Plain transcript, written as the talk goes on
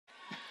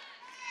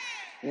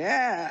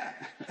Yeah.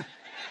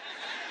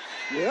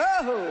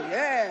 Whoa,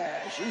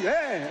 yeah,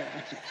 yeah.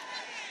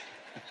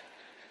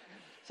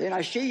 See,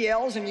 now she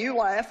yells and you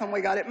laugh and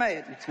we got it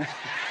made.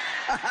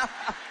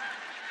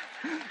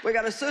 We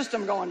got a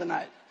system going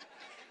tonight.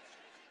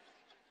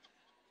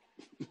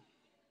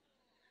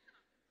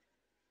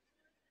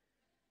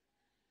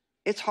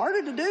 It's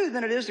harder to do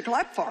than it is to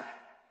clap for.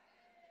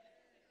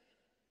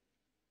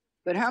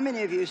 But how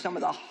many of you, some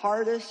of the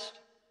hardest,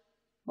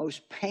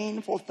 most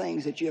painful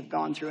things that you have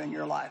gone through in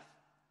your life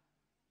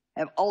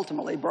have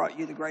ultimately brought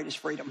you the greatest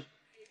freedom?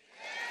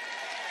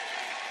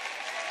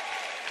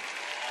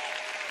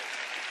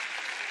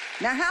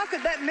 Now, how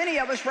could that many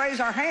of us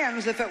raise our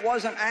hands if it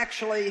wasn't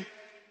actually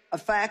a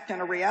fact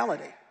and a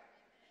reality?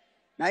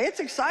 Now, it's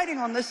exciting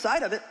on this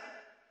side of it.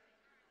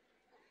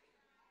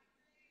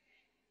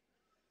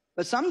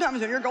 But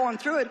sometimes when you're going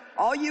through it,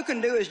 all you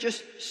can do is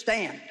just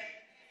stand.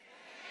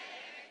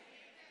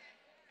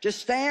 Just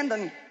stand,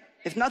 and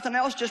if nothing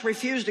else, just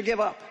refuse to give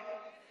up.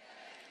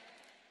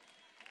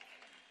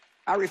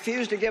 I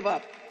refuse to give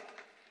up.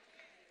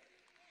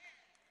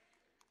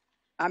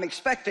 I'm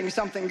expecting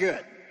something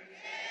good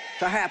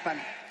to happen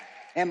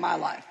in my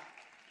life.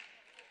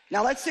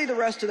 Now let's see the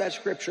rest of that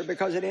scripture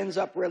because it ends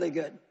up really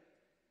good.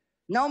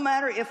 No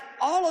matter if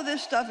all of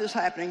this stuff is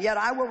happening, yet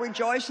I will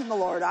rejoice in the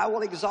Lord. I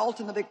will exalt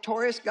in the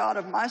victorious God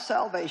of my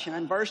salvation.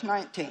 In verse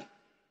 19,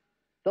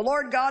 the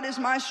Lord God is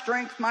my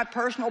strength, my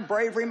personal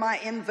bravery, my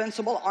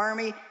invincible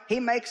army. He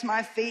makes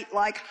my feet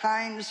like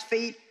hinds'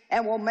 feet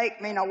and will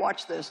make me, now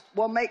watch this,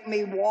 will make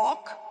me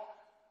walk,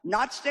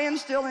 not stand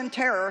still in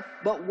terror,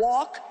 but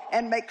walk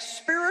and make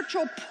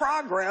spiritual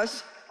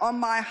progress on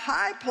my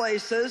high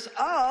places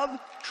of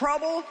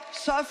trouble,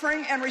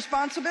 suffering, and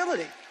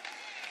responsibility.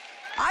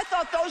 I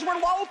thought those were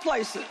low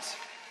places.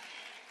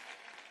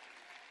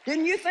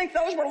 Didn't you think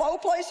those were low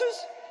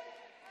places?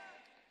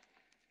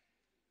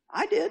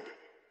 I did.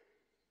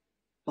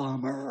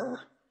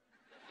 Bummer.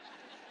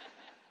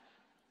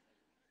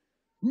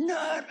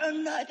 Not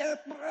another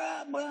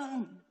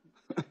problem.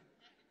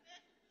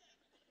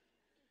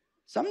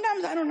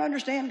 Sometimes I don't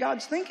understand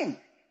God's thinking.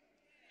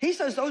 He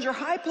says those are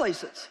high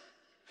places.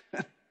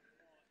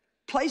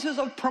 Places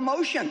of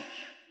promotion.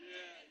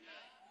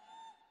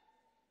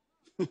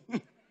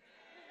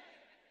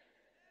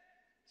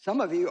 Some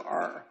of you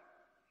are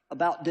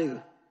about due.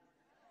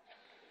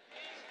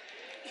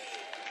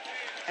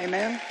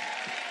 Amen.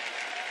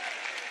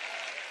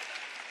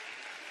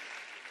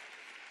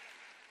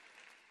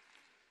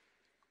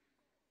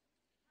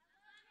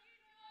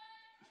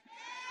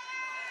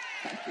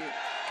 Thank you.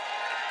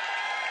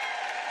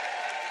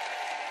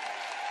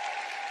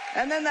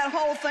 And then that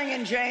whole thing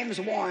in James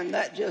 1,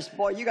 that just,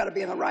 boy, you got to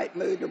be in the right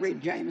mood to read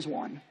James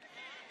 1.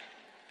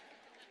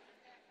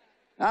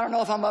 I don't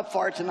know if I'm up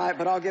for it tonight,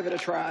 but I'll give it a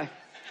try.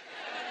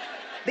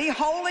 Be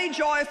wholly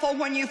joyful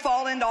when you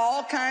fall into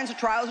all kinds of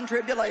trials and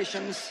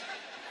tribulations.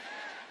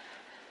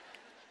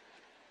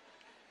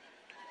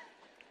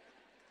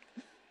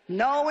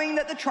 Knowing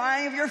that the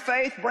trying of your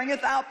faith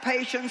bringeth out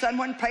patience, and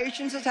when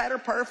patience has had her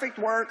perfect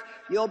work,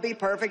 you'll be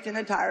perfect and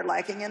entire,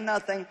 lacking in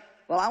nothing.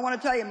 Well, I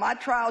want to tell you, my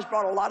trials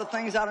brought a lot of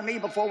things out of me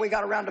before we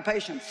got around to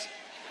patience.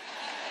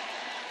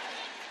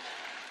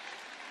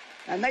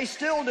 And they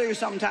still do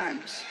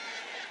sometimes.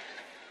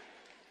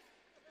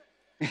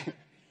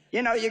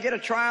 You know, you get a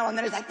trial and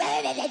then it's like,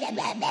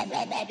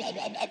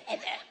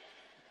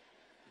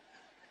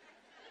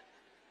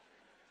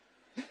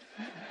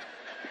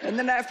 and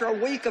then after a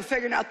week of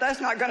figuring out that's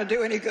not going to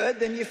do any good,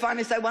 then you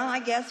finally say, well, I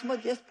guess we'll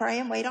just pray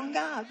and wait on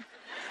God.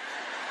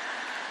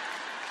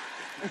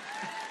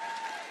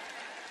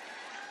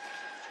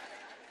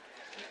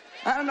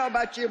 I don't know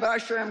about you, but I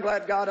sure am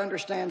glad God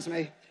understands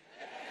me.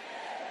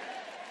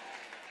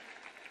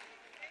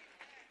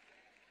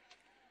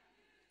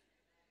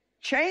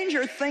 Change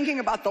your thinking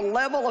about the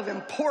level of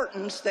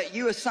importance that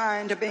you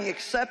assign to being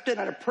accepted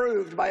and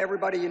approved by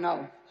everybody you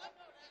know.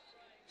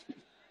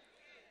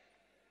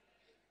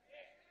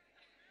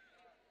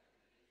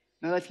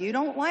 Well, if you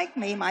don't like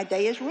me, my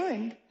day is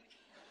ruined.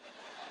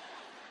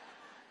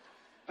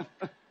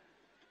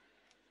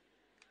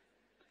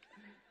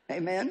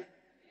 Amen?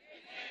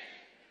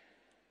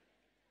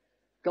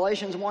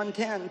 Galatians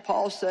 1:10,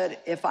 Paul said,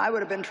 if I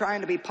would have been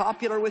trying to be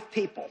popular with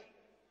people,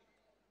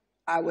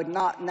 I would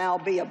not now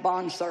be a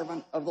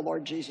bondservant of the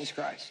Lord Jesus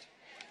Christ.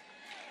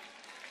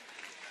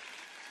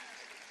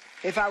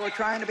 If I were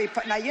trying to be,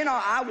 now, you know,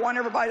 I want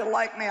everybody to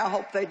like me. I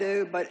hope they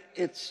do, but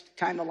it's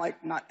kind of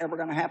like not ever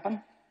going to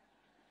happen.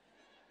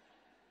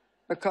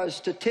 Because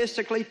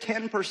statistically,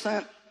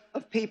 10%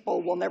 of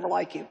people will never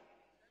like you.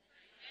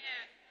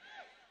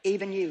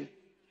 Even you.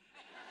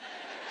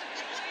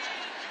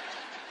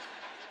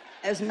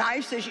 As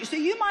nice as you,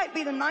 see, you might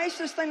be the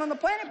nicest thing on the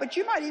planet, but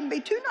you might even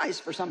be too nice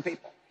for some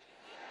people.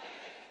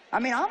 I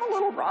mean, I'm a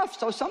little rough,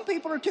 so some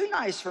people are too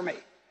nice for me.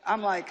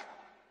 I'm like,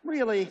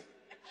 really?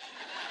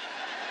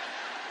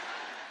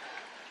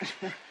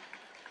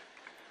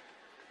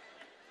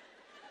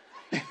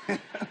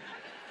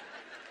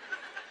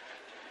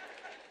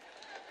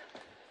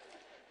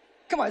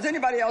 Come on, is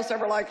anybody else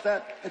ever like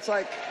that? It's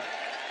like,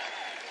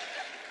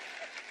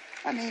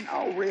 I mean,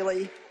 oh,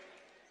 really?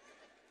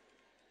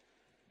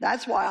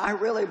 That's why I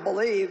really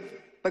believe,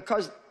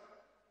 because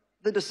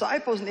the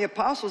disciples and the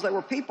apostles, they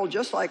were people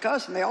just like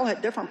us, and they all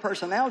had different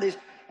personalities.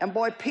 And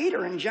boy,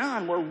 Peter and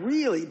John were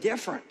really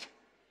different.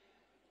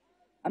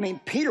 I mean,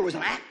 Peter was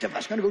an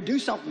activist, going to go do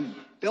something,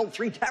 build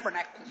 3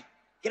 tabernacles,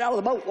 get out of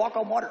the boat, walk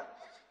on water.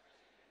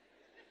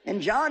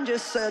 And John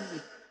just said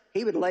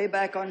he would lay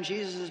back on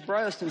Jesus'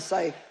 breast and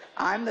say,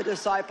 I'm the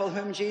disciple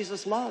whom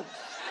Jesus loves.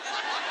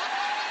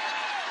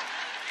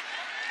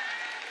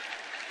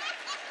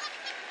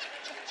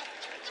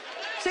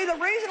 See, the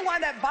reason why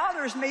that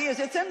bothers me is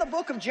it's in the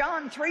book of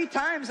John 3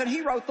 times, and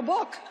he wrote the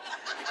book.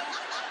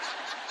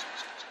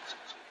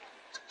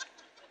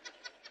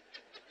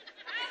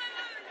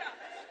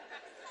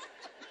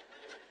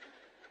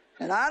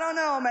 And I don't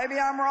know, maybe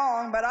I'm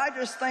wrong, but I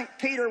just think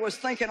Peter was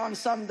thinking on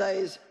some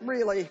days,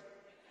 really?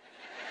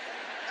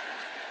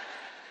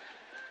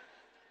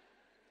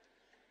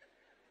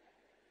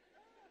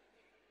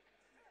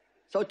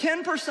 So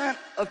 10%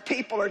 of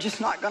people are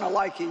just not going to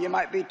like you. You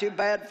might be too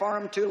bad for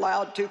them, too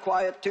loud, too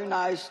quiet, too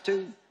nice,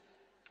 too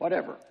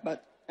whatever.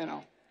 But, you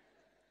know.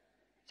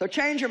 So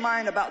change your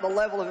mind about the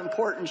level of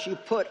importance you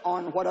put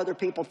on what other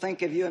people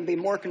think of you, and be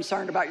more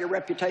concerned about your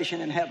reputation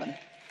in heaven.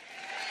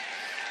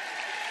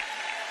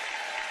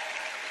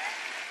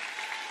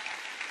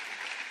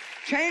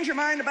 Change your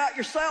mind about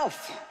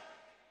yourself.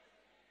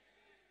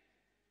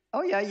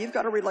 Oh yeah, you've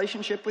got a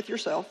relationship with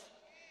yourself.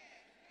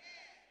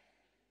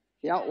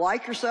 If you don't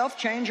like yourself,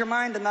 change your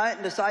mind tonight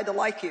and decide to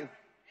like you.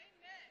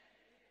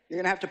 You're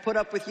going to have to put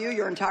up with you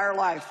your entire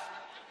life.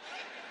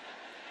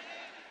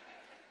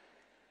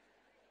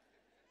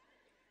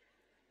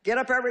 Get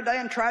up every day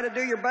and try to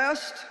do your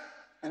best.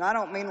 And I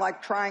don't mean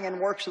like trying in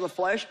works of the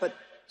flesh, but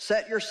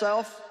set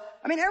yourself.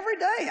 I mean, every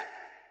day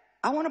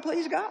I want to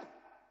please God.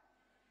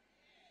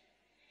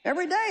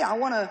 Every day I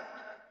want to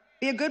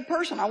be a good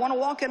person. I want to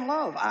walk in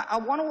love. I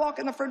want to walk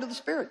in the fruit of the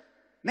Spirit.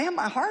 Man,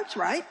 my heart's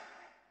right.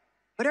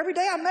 But every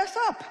day I mess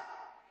up.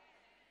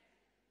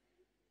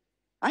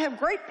 I have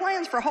great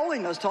plans for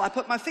holiness till I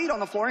put my feet on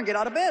the floor and get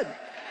out of bed.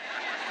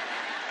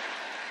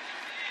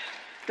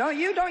 Don't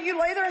you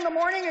lay there in the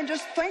morning and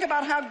just think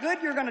about how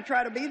good you're going to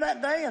try to be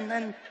that day, and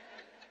then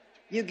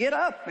you get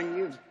up and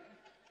you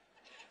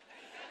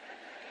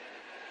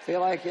feel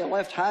like you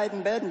left Hyde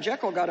in bed and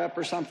Jekyll got up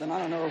or something. I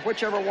don't know.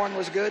 Whichever one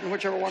was good and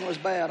whichever one was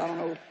bad. I don't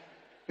know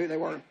who they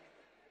were.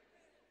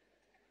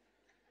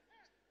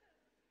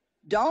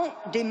 Don't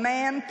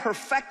demand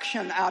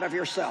perfection out of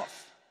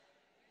yourself.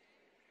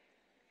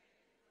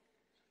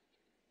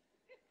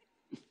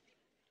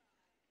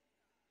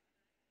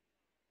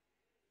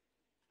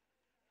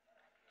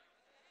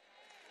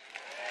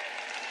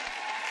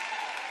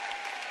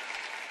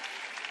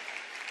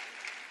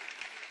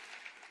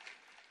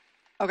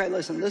 Okay,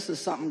 listen, this is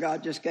something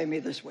God just gave me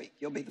this week.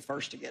 You'll be the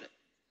first to get it.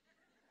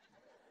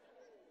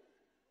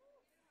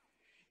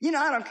 You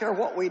know, I don't care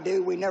what we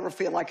do, we never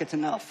feel like it's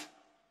enough.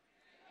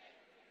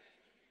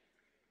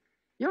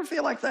 You ever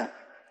feel like that?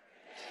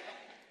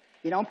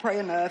 You don't pray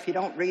enough, you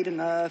don't read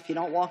enough, you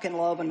don't walk in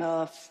love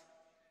enough,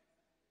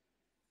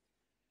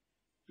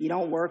 you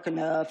don't work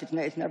enough, it's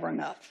never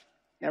enough,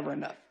 never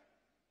enough.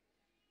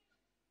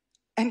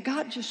 And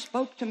God just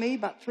spoke to me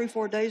about 3 or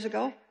 4 days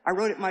ago. I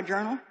wrote it in my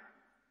journal.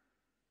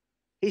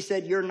 He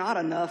said, you're not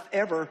enough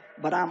ever,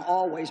 but I'm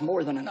always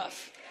more than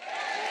enough.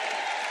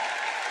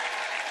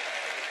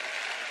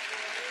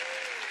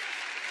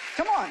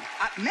 Come on,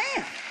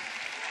 man.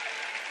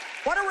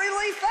 What a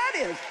relief that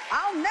is.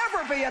 I'll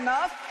never be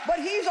enough, but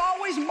he's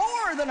always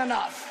more than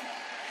enough.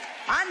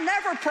 I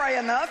never pray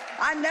enough.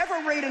 I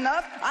never read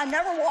enough. I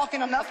never walk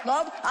in enough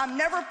love. I'm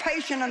never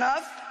patient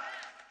enough.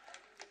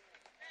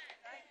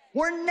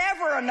 We're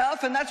never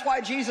enough, and that's why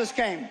Jesus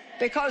came,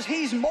 because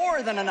he's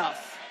more than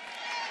enough.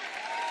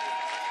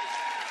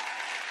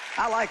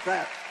 I like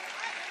that.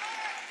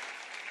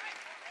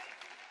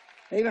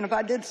 Even if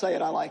I did say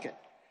it, I like it.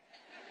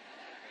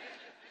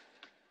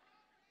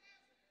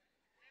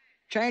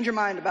 Change your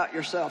mind about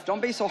yourself.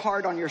 Don't be so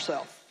hard on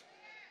yourself.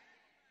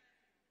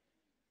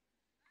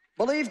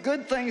 Believe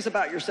good things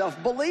about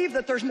yourself. Believe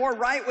that there's more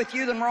right with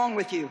you than wrong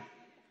with you.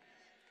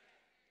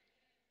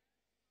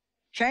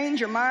 Change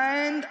your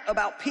mind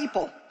about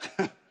people.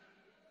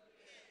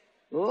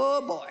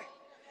 Oh, boy.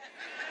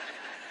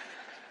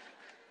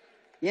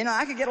 You know,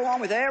 I could get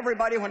along with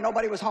everybody when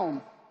nobody was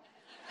home.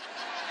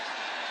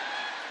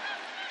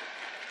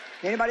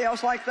 Anybody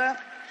else like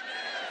that?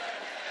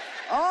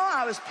 Oh,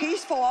 I was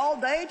peaceful all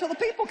day till the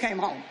people came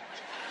home.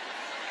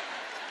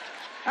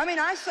 I mean,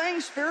 I sang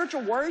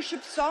spiritual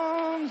worship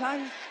songs.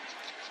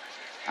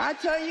 I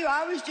tell you,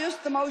 I was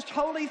just the most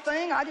holy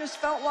thing. I just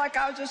felt like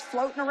I was just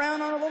floating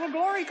around on a little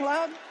glory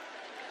cloud.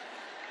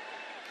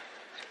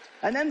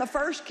 And then the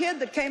first kid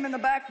that came in the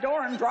back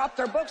door and dropped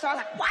their books, I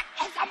was like, what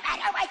is the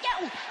matter with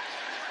you?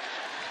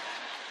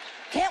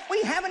 Can't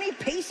we have any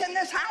peace in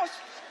this house?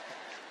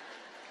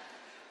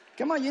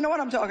 Come on, you know what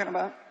I'm talking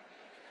about.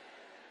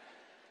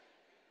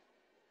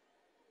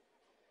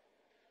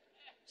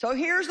 So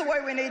here's the way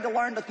we need to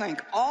learn to think.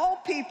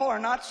 All people are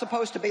not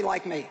supposed to be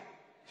like me.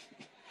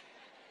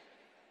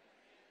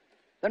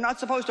 They're not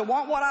supposed to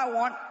want what I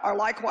want or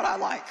like what I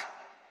like.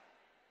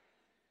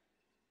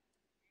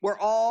 We're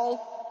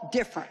all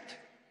different,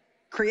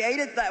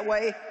 created that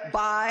way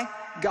by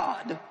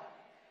God.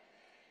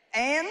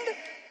 And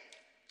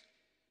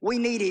we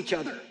need each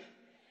other.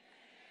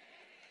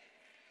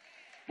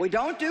 We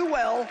don't do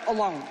well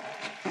alone.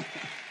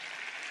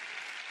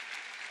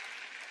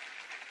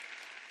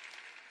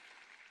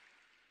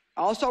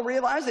 Also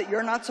realize that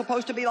you're not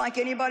supposed to be like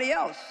anybody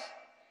else.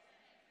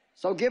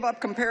 So give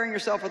up comparing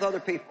yourself with other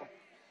people.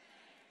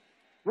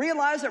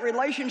 Realize that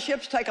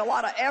relationships take a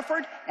lot of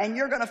effort, and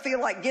you're going to feel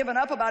like giving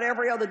up about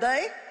every other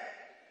day.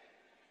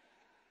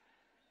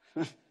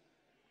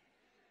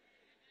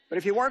 But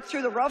if you work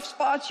through the rough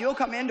spots, you'll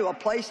come into a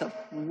place of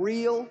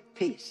real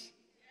peace.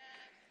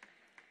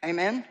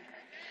 Amen?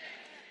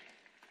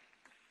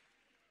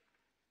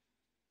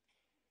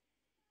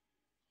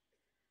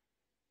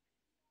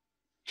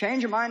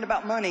 Change your mind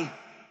about money.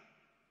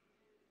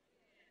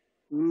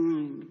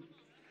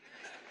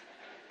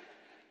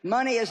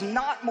 Money is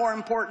not more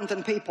important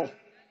than people.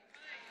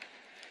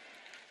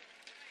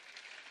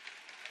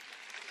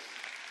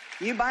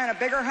 You buying a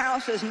bigger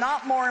house is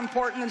not more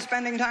important than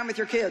spending time with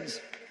your kids.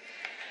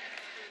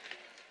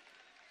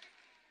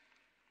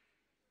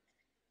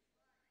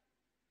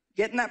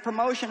 Getting that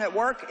promotion at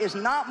work is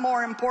not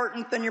more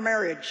important than your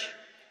marriage.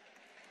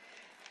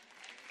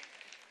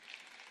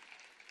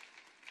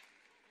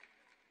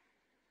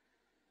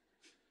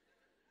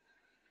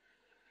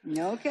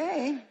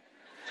 Okay.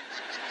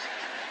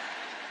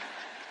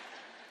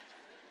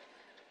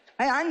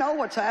 Hey, I know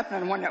what's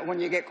happening when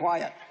you get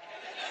quiet.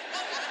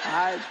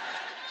 I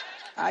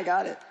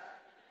got it.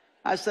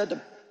 I said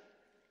to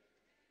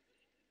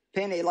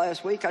Penny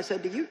last week, I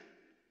said, did you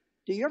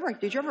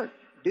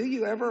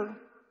ever,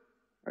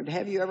 or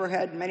have you ever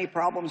had many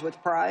problems with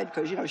pride?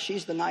 Because, you know,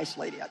 she's the nice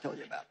lady I told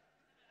you about.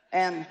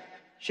 And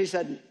she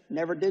said,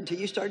 never did till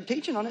you started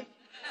teaching on it.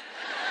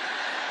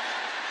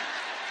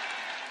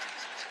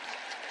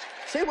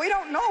 See, we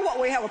don't know what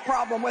we have a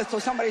problem with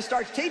till somebody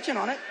starts teaching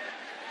on it.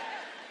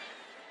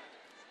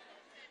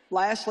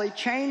 Lastly,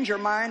 change your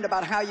mind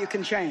about how you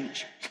can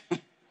change.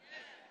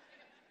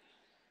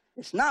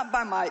 It's not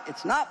by might,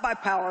 it's not by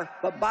power,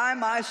 but by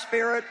my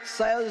Spirit,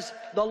 says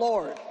the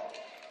Lord.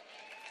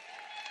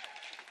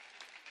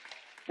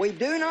 We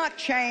do not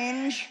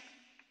change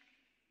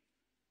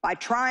by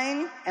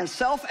trying and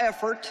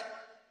self-effort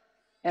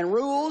and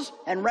rules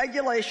and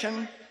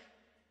regulation.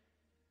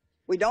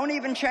 We don't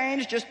even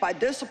change just by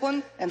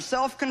discipline and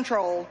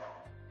self-control.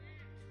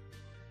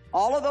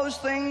 All of those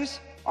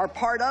things are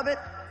part of it,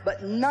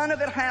 but none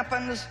of it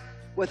happens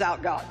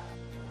without God.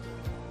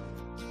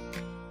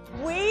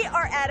 We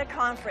are at a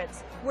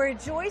conference where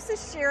Joyce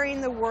is sharing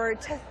the word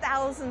to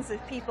thousands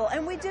of people,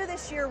 and we do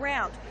this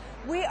year-round.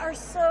 We are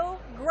so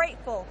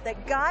grateful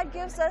that God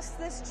gives us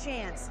this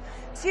chance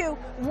to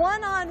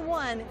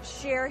one-on-one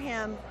share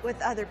Him with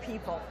other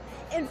people.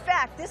 In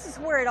fact, this is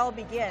where it all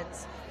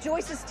begins.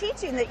 Joyce's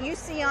teaching that you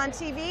see on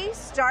TV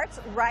starts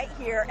right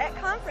here at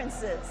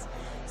conferences.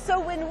 So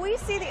when we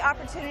see the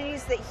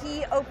opportunities that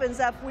He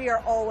opens up, we are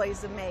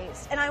always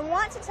amazed. And I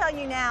want to tell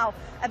you now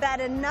about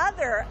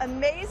another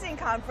amazing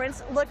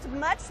conference, looked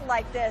much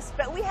like this,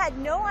 but we had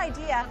no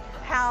idea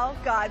how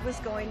God was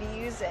going to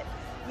use it.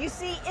 You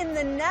see, in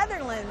the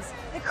Netherlands,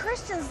 the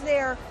Christians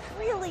there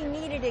really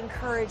needed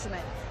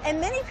encouragement,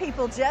 and many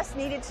people just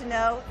needed to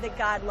know that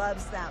God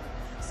loves them.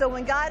 So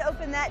when God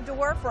opened that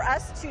door for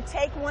us to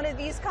take one of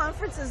these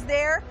conferences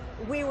there,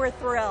 we were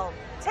thrilled.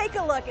 Take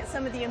a look at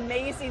some of the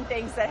amazing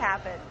things that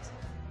happened.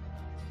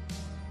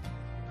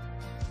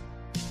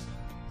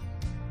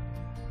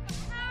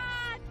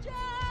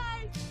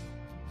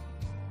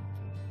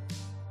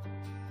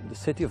 The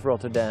city of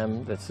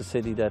Rotterdam, that's the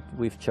city that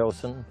we've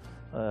chosen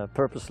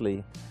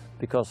purposely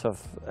because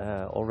of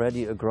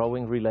already a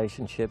growing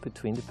relationship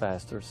between the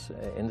pastors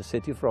in the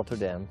city of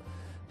Rotterdam.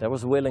 There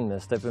was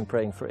willingness. They've been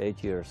praying for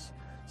 8 years.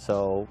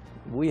 So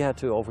we had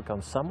to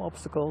overcome some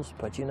obstacles,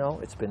 but you know,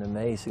 it's been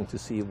amazing to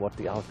see what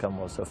the outcome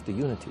was of the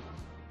unity.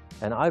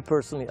 And I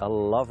personally, I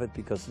love it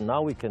because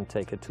now we can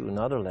take it to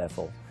another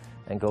level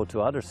and go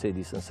to other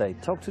cities and say,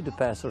 talk to the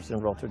pastors in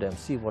Rotterdam,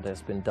 see what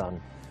has been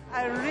done.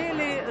 I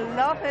really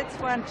love it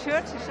when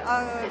churches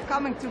are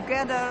coming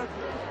together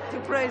to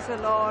praise the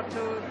Lord.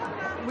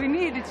 We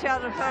need each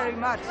other very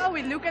much. Well,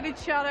 we look at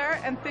each other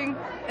and think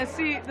and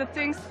see the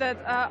things that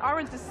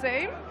aren't the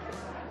same.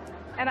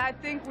 And I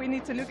think we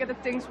need to look at the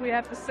things we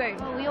have the same.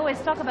 Well, we always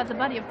talk about the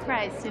body of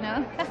Christ, you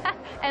know.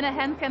 And a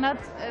hand cannot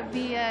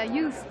be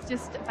used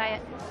just by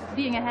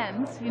being a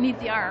hand. You need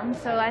the arm.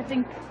 So I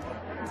think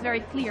it's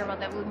very clear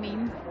what that would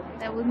mean.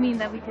 That would mean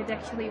that we could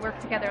actually work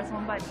together as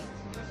one body.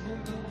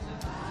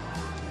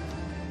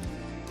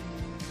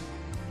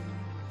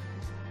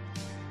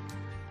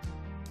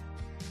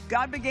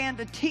 God began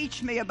to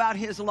teach me about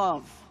His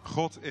love.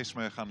 God is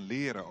me gaan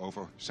leren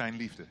over zijn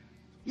liefde.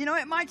 You know,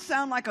 it might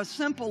sound like a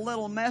simple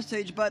little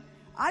message, but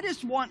I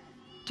just want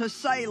to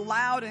say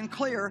loud and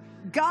clear,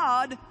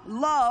 God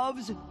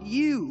loves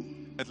you.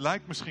 Het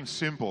lijkt misschien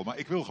simpel, maar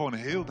ik wil gewoon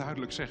heel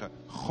duidelijk zeggen,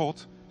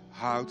 God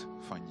houdt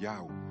van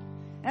jou.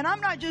 And I'm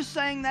not just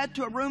saying that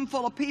to a room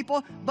full of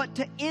people, but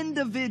to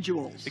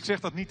individuals. Ik zeg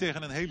dat niet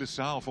tegen een hele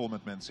zaal vol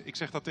met mensen. Ik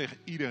zeg dat tegen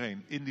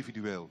iedereen,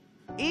 individueel.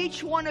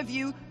 Each one of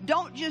you,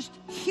 don't just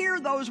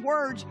hear those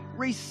words,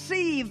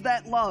 receive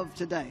that love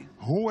today.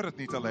 Hoor het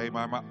niet alleen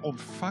maar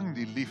ontvang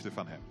die liefde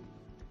van hem.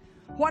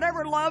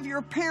 Whatever love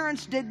your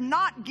parents did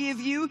not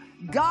give you,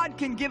 God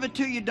can give it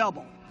to you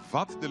double.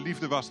 Wat de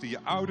liefde was die je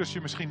ouders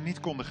je misschien niet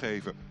konden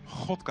geven,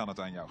 God kan het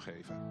aan jou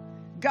geven.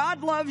 God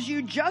loves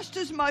you just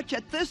as much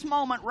at this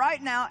moment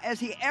right now as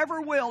he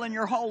ever will in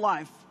your whole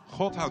life.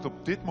 God houdt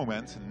op dit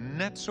moment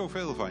net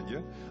zoveel van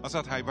je als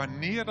dat hij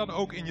wanneer dan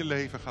ook in je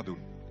leven gaat doen.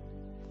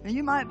 And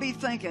you might be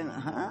thinking,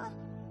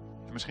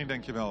 En misschien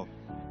denk je wel,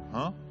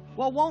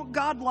 Well, won't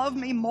God love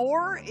me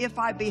more if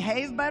I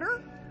behave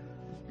better?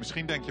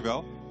 Misschien denk je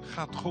wel,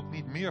 gaat God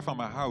niet meer van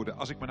mij houden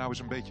als ik me nou eens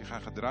een beetje ga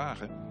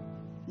gedragen?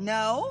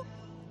 No.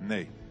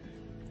 Nee.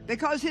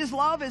 Because his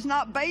love is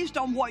not based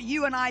on what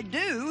you and I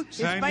do.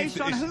 It's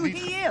based on who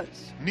he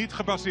is. Niet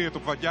gebaseerd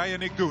op wat jij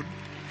en ik doen.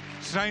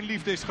 Zijn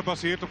liefde is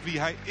gebaseerd op wie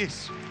hij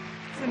is.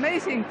 It's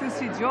amazing to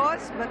see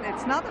Joyce, but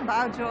it's not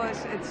about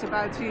Joyce, it's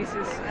about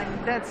Jesus.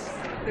 And that's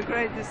the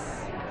greatest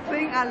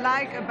thing I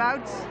like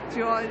about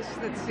Joyce,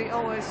 that she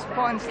always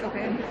points to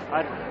him.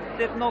 I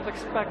did not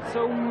expect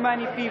so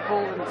many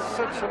people in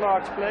such a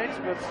large place,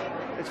 but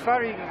it's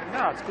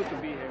it's good to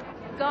be here.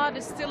 God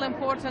is still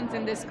important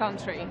in this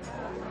country.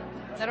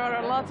 There are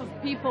a lot of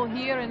people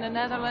here in the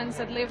Netherlands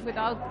that live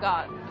without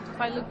God. But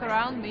if I look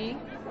around me,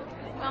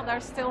 well,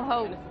 there's still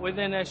hope.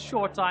 Within a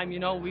short time,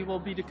 we will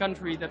be the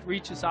country that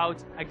reaches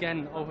out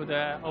again over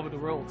the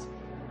world.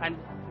 And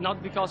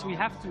not because we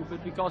have to,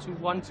 but because we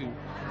want to.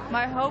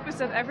 My hope is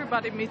that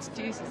everybody meets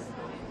Jesus.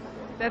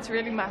 That's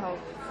really my hope.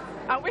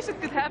 I wish it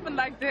could happen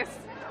like this,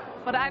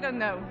 but I don't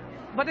know.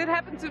 But it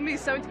happened to me,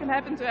 so it can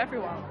happen to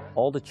everyone.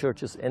 All the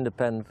churches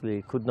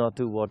independently could not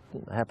do what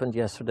happened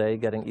yesterday,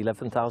 getting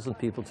 11,000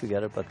 people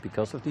together, but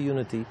because of the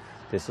unity,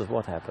 this is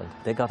what happened.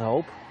 They got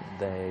hope,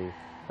 they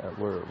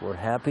were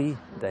happy,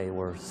 they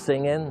were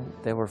singing,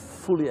 they were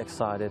fully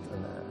excited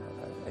and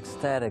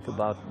ecstatic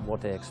about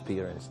what they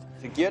experienced.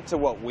 To get to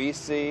what we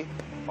see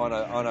on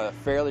a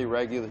fairly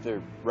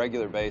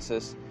regular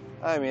basis,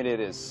 I mean, it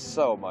is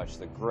so much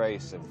the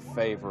grace and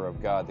favor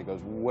of God that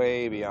goes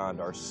way beyond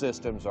our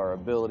systems, our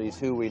abilities,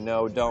 who we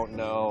know, don't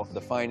know,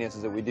 the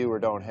finances that we do or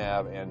don't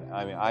have. And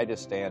I mean, I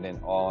just stand in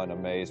awe and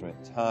amazement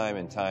time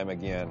and time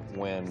again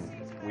when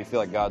we feel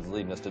like God's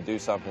leading us to do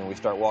something. We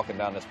start walking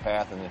down this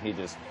path and then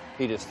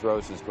he just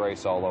throws his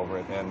grace all over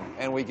it.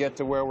 And we get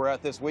to where we're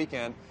at this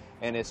weekend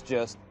and it's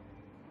just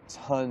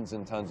tons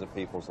and tons of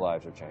people's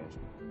lives are changing.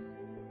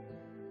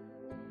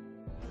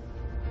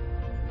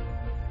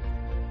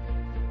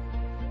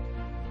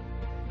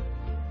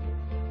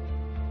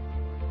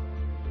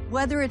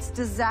 Whether it's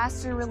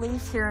disaster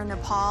relief here in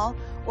Nepal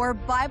or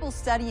Bible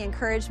study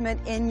encouragement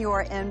in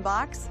your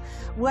inbox,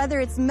 whether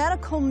it's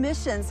medical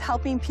missions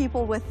helping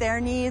people with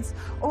their needs,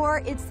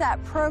 or it's that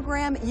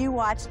program you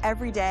watch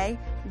every day,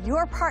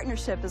 your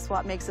partnership is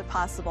what makes it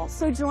possible.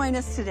 So join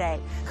us today.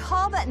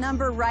 Call that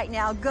number right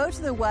now, go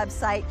to the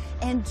website,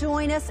 and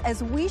join us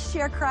as we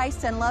share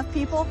Christ and love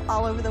people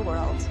all over the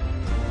world.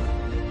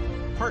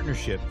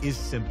 Partnership is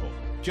simple.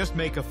 Just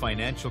make a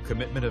financial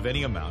commitment of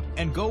any amount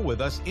and go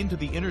with us into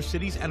the inner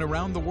cities and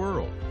around the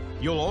world.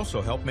 You'll also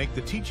help make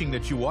the teaching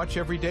that you watch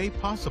every day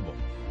possible.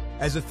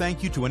 As a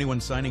thank you to anyone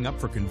signing up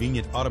for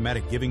convenient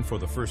automatic giving for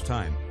the first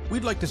time,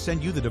 we'd like to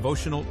send you the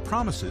devotional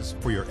Promises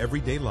for Your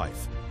Everyday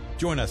Life.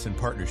 Join us in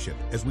partnership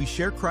as we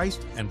share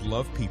Christ and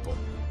love people.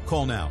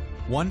 Call now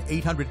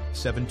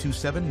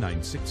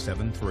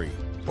 1-800-727-9673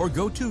 or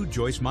go to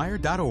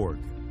joycemeyer.org.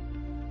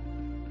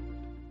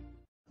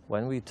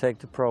 When we take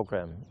the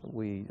program,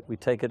 we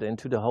take it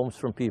into the homes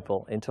from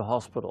people, into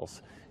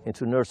hospitals,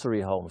 into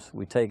nursery homes.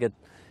 We take it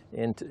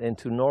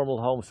into normal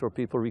homes where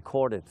people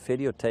record it,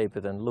 videotape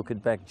it and look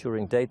it back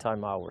during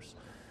daytime hours.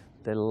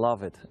 They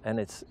love it and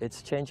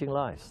it's changing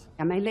lives.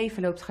 Ja, mijn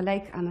leven loopt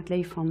gelijk aan het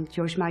leven van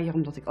Joyce Meyer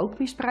omdat ik ook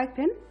misbruikt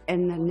ben.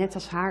 En net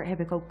als haar heb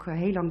ik ook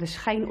heel lang de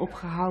schijn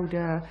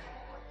opgehouden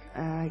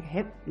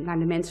naar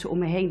de mensen om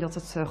me heen dat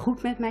het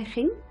goed met mij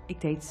ging.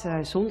 Ik deed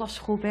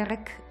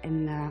zondagsschoolwerk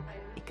en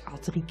ik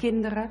had 3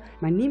 kinderen.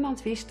 Maar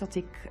niemand wist dat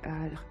ik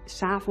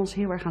 's avonds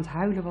heel erg aan het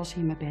huilen was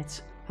in mijn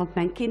bed. Want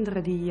mijn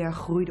kinderen die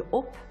groeiden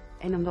op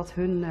en omdat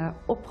hun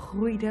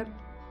opgroeiden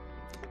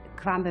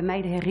kwamen bij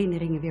mij de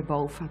herinneringen weer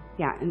boven.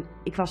 Ja, en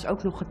ik was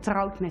ook nog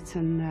getrouwd met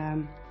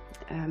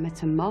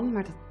een man,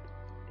 maar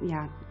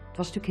het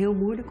was natuurlijk heel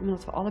moeilijk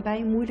omdat we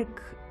allebei een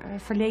moeilijk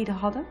verleden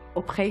hadden.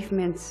 Op een gegeven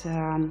moment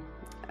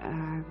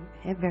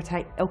werd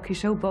hij elke keer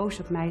zo boos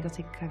op mij dat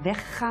ik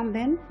weggegaan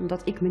ben,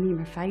 omdat ik me niet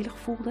meer veilig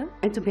voelde.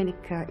 En toen ben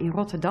ik in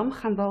Rotterdam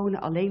gaan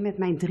wonen, alleen met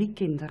mijn 3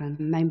 kinderen.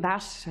 Mijn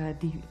baas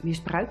die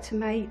misbruikte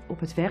mij op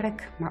het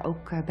werk, maar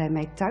ook bij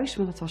mij thuis,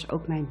 want dat was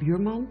ook mijn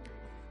buurman.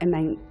 En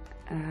op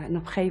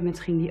een gegeven moment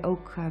ging hij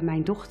ook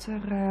mijn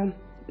dochter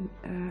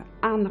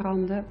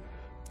aanranden.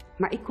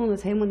 Maar ik kon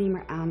het helemaal niet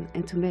meer aan.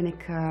 En toen ben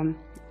ik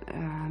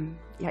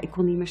Ik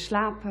kon niet meer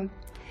slapen.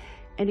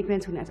 En ik ben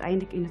toen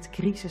uiteindelijk in het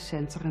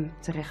crisiscentrum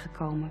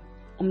terechtgekomen.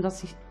 Omdat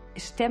die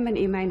stemmen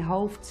in mijn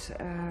hoofd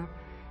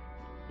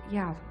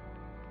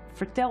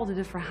vertelden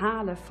de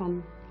verhalen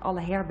van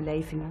alle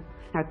herbelevingen.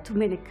 Nou, toen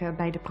ben ik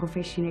bij de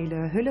professionele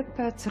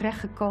hulp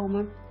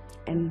terechtgekomen.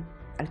 En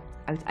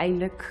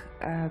uiteindelijk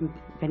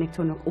ben ik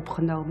toen ook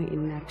opgenomen in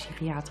een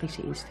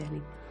psychiatrische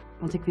instelling.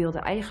 Want ik wilde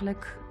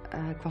eigenlijk,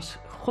 ik was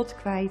God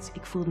kwijt,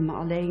 ik voelde me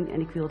alleen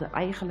en ik wilde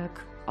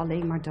eigenlijk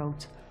alleen maar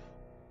dood.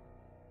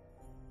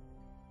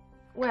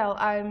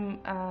 Well, I'm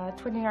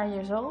 29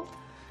 years old.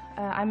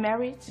 I'm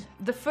married.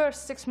 The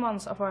first 6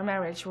 months of our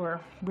marriage were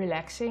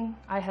relaxing.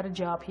 I had a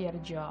job, he had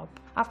a job.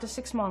 After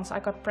 6 months, I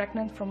got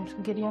pregnant from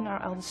Gideon,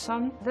 our eldest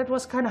son. That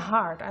was kind of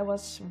hard. I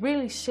was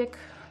really sick,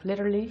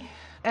 literally.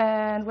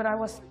 And when I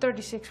was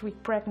 36 weeks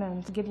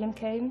pregnant, Gideon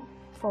came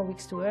 4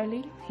 weeks too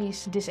early.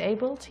 He's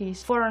disabled.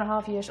 He's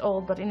 4.5 years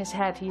old, but in his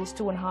head he is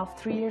 2.5,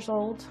 3 years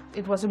old.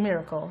 It was a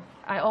miracle.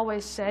 I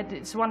always said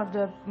it's one of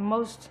the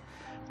most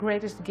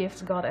greatest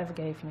gifts God ever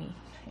gave me.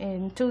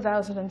 In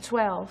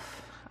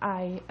 2012,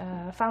 I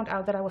found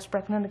out that I was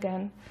pregnant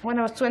again. When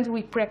I was 20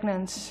 weeks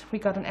pregnant, we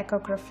got an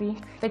echography.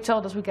 They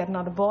told us we get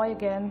another boy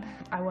again.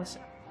 I was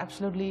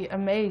absolutely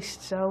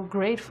amazed, so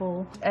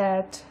grateful.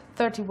 At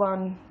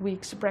 31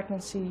 weeks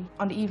pregnancy,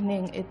 on the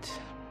evening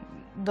it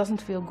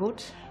doesn't feel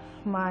good.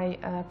 My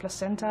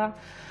placenta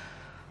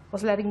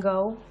was letting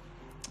go,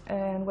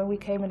 and when we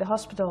came in the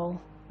hospital,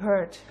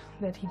 heard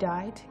that he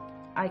died.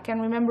 I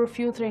can remember a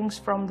few things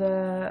from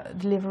the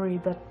delivery,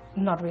 but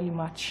not really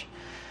much.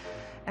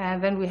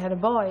 And then we had a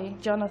boy,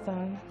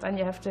 Jonathan. Then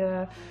you have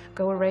to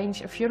go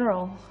arrange a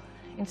funeral.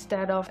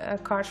 Instead of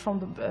cards from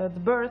the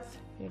birth,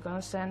 you're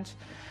gonna send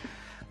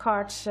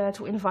cards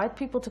to invite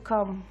people to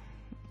come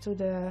to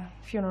the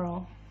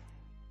funeral.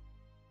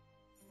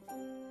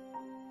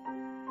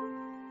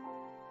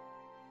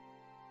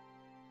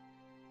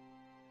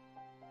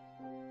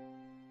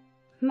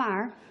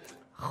 Maar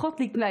God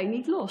liet mij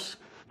niet los.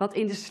 Want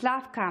in de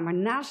slaapkamer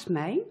naast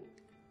mij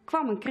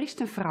kwam een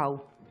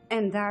christenvrouw.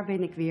 En daar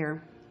ben ik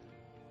weer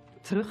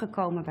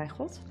teruggekomen bij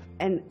God.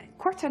 En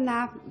kort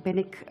daarna ben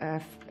ik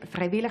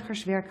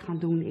vrijwilligerswerk gaan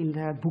doen in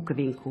de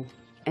boekenwinkel.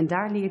 En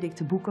daar leerde ik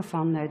de boeken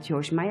van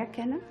Joyce Meyer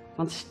kennen.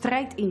 Want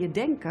Strijd in je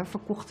denken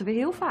verkochten we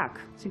heel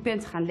vaak. Dus ik ben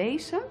het gaan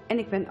lezen. En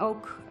ik ben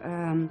ook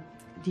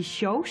die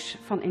shows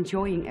van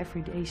Enjoying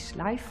Everyday's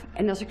Life.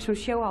 En als ik zo'n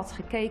show had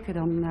gekeken,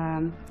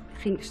 dan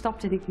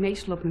stapte ik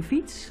meestal op mijn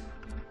fiets.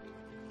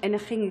 En dan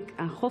ging ik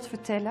aan God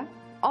vertellen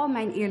al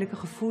mijn eerlijke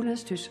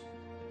gevoelens. Dus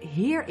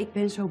Heer, ik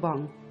ben zo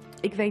bang.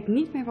 Ik weet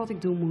niet meer wat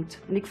ik doen moet.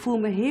 En ik voel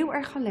me heel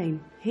erg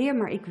alleen. Heer,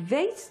 maar ik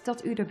weet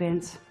dat u er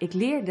bent. Ik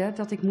leerde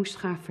dat ik moest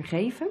gaan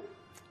vergeven.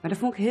 Maar dat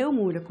vond ik heel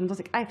moeilijk, omdat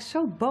ik eigenlijk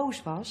zo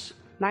boos was.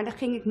 Maar dan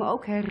ging ik me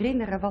ook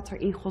herinneren wat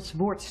er in Gods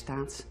woord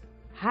staat.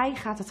 Hij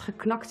gaat het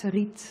geknakte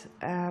riet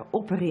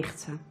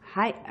oprichten.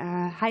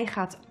 Hij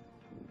gaat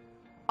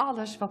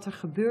alles wat er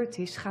gebeurd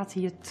is, gaat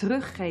hij je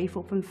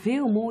teruggeven op een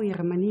veel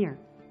mooiere manier.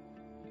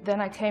 Then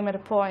I came at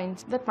a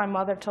point that my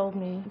mother told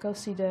me, go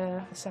see the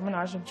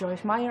seminars of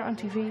Joyce Meyer on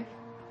TV.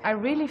 I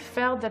really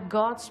felt that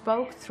God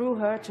spoke through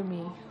her to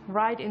me,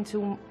 right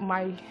into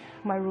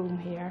my room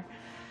here.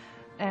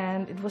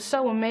 And it was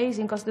so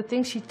amazing because the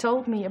things she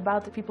told me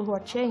about the people who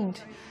are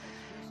chained.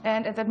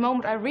 And at that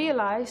moment I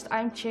realized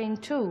I'm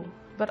chained too,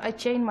 but I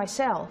chain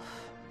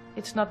myself.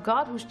 It's not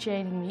God who's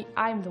chaining me,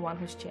 I'm the one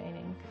who's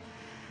chaining.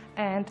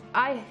 And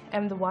I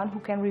am the one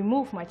who can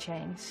remove my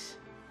chains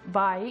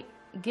by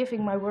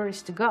giving my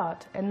worries to God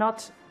and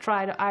not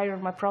try to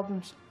iron my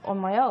problems on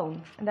my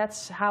own. And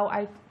that's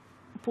how I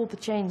pulled the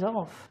chains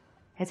off.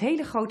 Het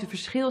hele grote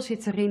verschil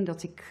zit erin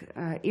dat ik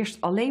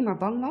eerst alleen maar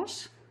bang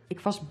was. Ik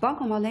was bang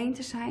om alleen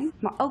te zijn,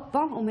 maar ook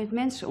bang om met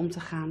mensen om te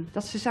gaan.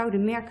 Dat ze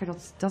zouden merken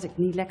dat ik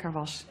niet lekker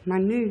was. Maar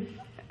nu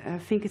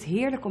vind ik het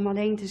heerlijk om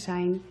alleen te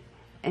zijn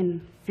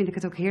en vind ik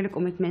het ook heerlijk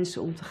om met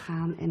mensen om te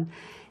gaan. En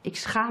ik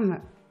schaam me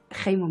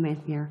geen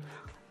moment meer.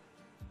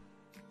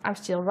 I'm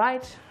still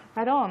right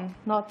on,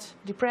 not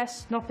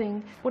depressed,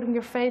 nothing. Putting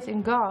your faith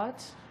in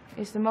God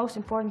is the most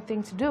important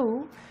thing to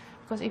do,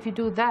 because if you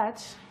do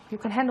that,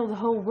 you can handle the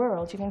whole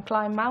world, you can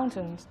climb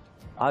mountains.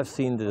 I've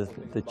seen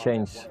the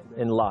change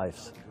in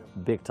lives,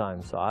 big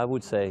time, so I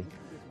would say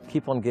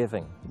keep on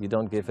giving. You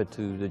don't give it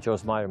to the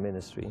Joyce Meyer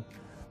ministry,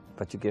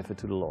 but you give it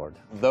to the Lord.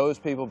 Those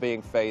people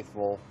being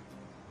faithful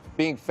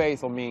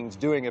means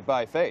doing it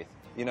by faith.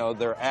 You know,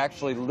 they're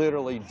actually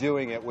literally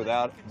doing it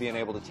without being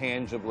able to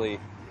tangibly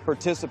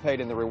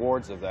participate in the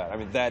rewards of that. I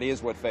mean, that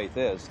is what faith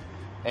is.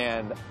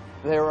 And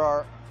there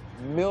are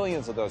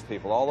millions of those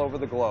people all over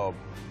the globe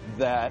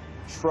that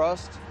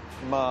trust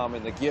Mom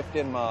and the gift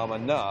in Mom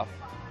enough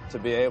to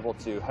be able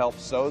to help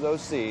sow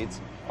those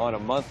seeds on a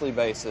monthly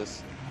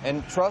basis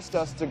and trust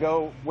us to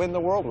go win the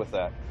world with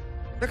that.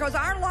 Because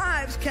our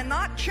lives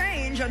cannot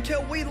change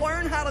until we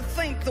learn how to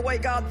think the way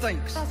God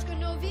thinks.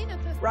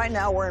 Right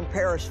now we're in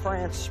Paris,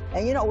 France,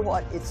 and you know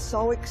what? It's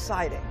so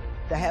exciting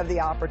to have the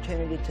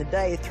opportunity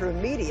today through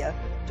media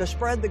to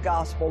spread the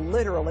gospel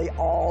literally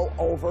all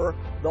over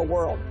the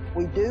world.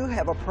 We do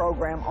have a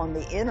program on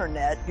the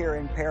internet here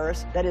in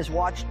Paris that is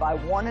watched by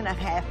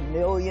 1.5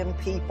 million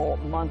people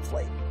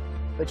monthly.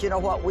 But you know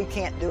what? We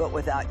can't do it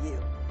without you.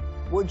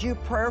 Would you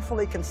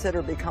prayerfully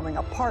consider becoming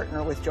a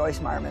partner with Joyce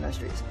Meyer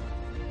Ministries?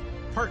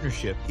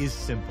 Partnership is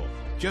simple.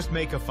 Just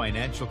make a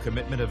financial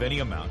commitment of any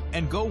amount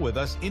and go with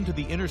us into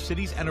the inner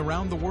cities and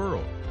around the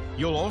world.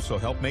 You'll also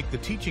help make the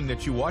teaching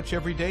that you watch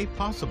every day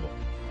possible.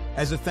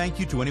 As a thank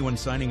you to anyone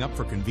signing up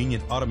for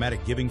convenient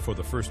automatic giving for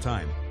the first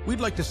time, we'd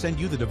like to send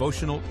you the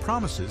devotional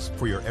Promises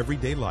for Your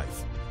Everyday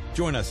Life.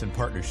 Join us in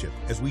partnership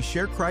as we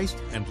share Christ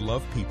and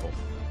love people.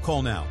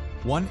 Call now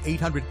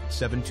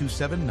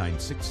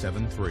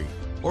 1-800-727-9673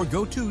 or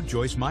go to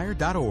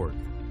joycemeyer.org.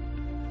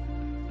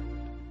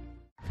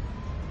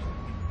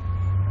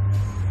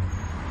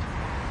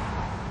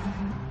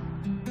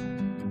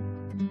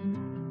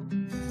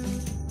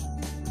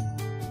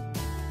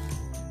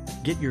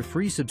 Get your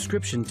free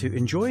subscription to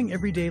Enjoying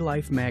Everyday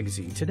Life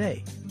magazine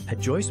today at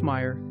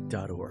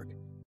joycemeyer.org.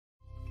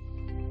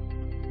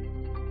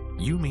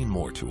 You mean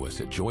more to us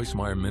at Joyce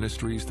Meyer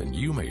Ministries than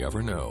you may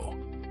ever know.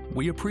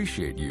 We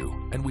appreciate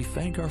you, and we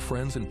thank our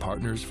friends and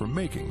partners for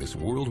making this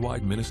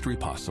worldwide ministry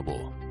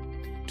possible.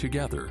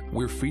 Together,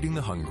 we're feeding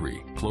the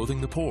hungry,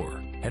 clothing the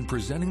poor, and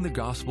presenting the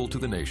gospel to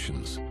the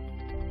nations.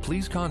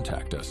 Please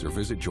contact us or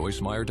visit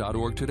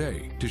joycemeyer.org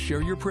today to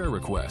share your prayer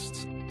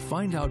requests,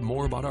 find out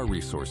more about our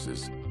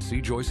resources,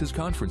 see Joyce's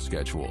conference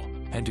schedule,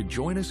 and to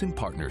join us in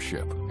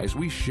partnership as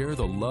we share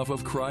the love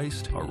of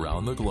Christ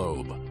around the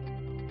globe.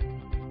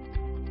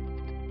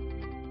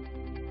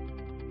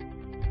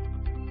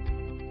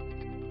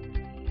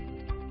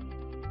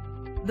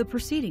 The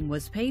proceeding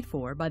was paid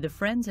for by the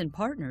friends and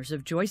partners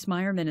of Joyce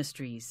Meyer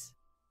Ministries.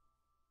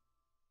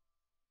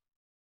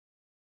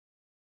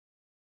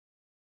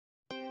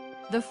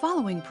 The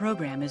following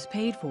program is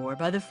paid for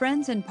by the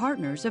friends and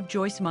partners of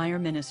Joyce Meyer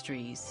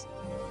Ministries.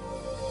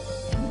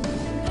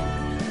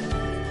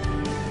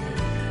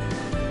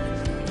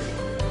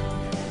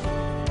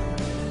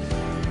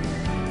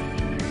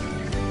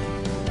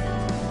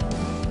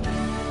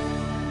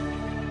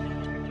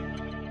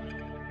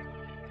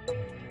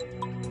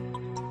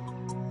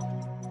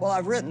 Well,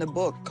 I've written a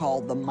book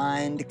called The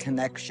Mind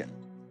Connection.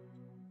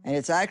 And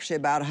it's actually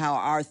about how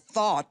our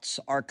thoughts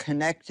are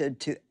connected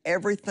to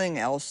everything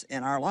else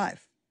in our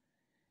life.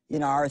 You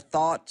know, our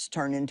thoughts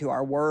turn into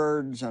our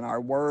words, and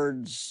our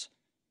words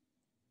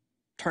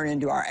turn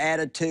into our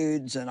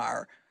attitudes, and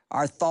our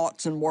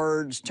thoughts and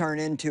words turn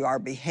into our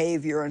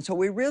behavior. And so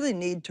we really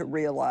need to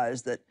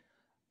realize that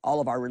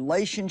all of our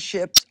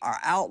relationships, our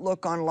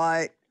outlook on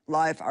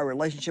life, our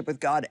relationship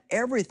with God,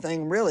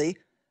 everything really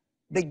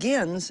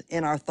begins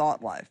in our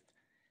thought life.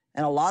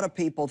 And a lot of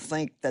people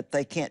think that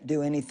they can't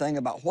do anything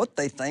about what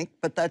they think,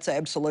 but that's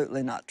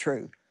absolutely not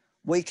true.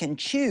 We can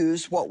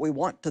choose what we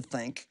want to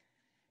think,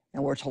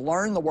 and we're to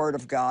learn the Word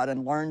of God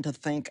and learn to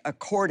think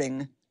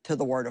according to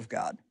the Word of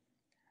God.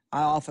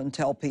 I often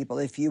tell people,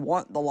 if you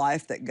want the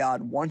life that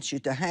God wants you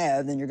to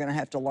have, then you're going to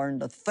have to learn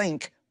to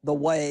think the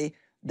way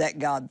that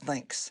God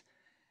thinks.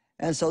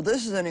 And so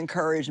this is an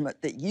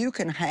encouragement that you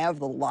can have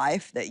the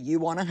life that you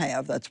want to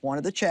have. That's one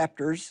of the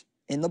chapters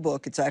in the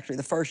book. It's actually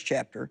the first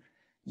chapter.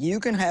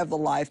 You can have the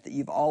life that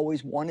you've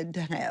always wanted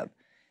to have.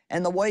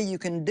 And the way you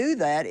can do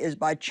that is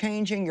by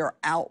changing your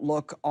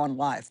outlook on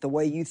life, the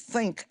way you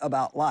think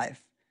about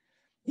life.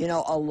 You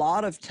know, a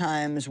lot of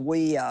times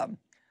we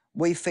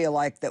feel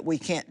like that we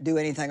can't do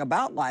anything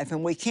about life,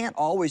 and we can't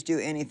always do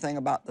anything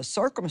about the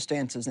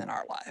circumstances in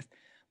our life,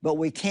 but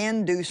we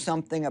can do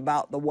something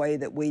about the way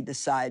that we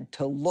decide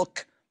to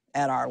look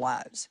at our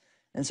lives.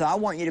 And so I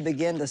want you to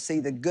begin to see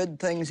the good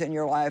things in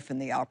your life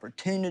and the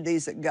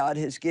opportunities that God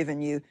has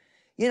given you.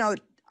 You know,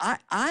 I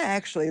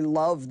actually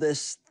love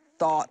this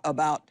thought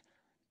about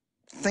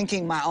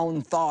thinking my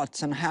own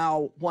thoughts, and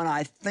how when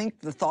I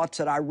think the thoughts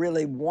that I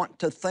really want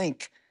to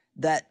think,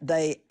 that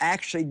they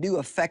actually do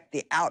affect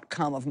the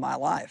outcome of my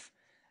life.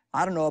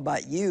 I don't know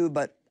about you,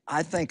 but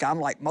I think I'm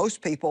like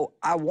most people.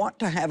 I want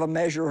to have a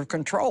measure of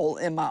control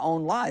in my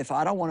own life.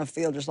 I don't want to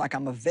feel just like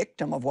I'm a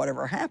victim of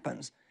whatever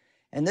happens.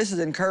 And this is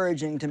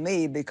encouraging to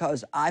me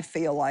because I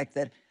feel like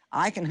that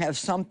I can have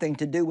something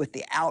to do with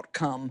the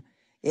outcome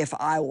if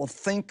I will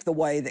think the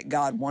way that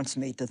God wants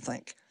me to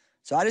think.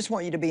 So I just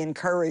want you to be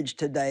encouraged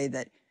today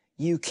that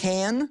you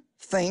can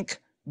think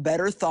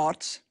better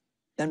thoughts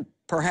than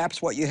perhaps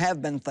what you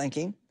have been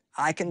thinking.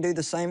 I can do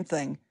the same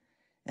thing.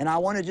 And I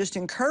want to just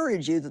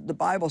encourage you that the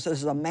Bible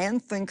says, as a man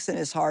thinks in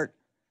his heart,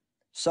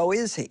 so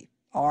is he.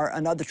 Or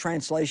another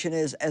translation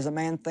is, as a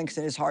man thinks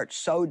in his heart,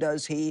 so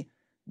does he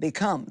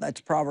become. That's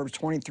Proverbs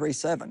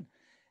 23:7.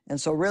 And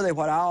so really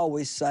what I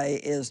always say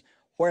is,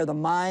 where the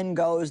mind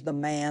goes, the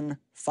man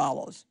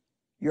follows.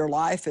 Your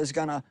life is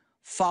going to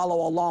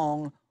follow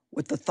along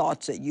with the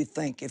thoughts that you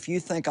think. If you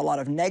think a lot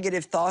of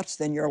negative thoughts,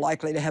 then you're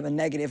likely to have a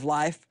negative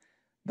life.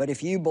 But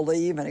if you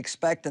believe and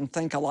expect and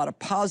think a lot of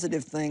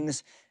positive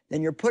things,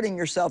 then you're putting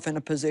yourself in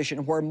a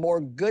position where more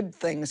good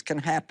things can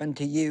happen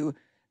to you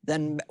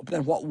than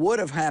what would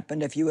have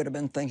happened if you would have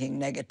been thinking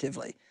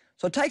negatively.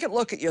 So take a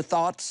look at your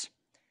thoughts,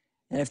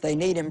 and if they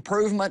need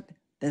improvement,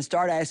 then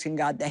start asking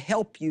God to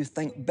help you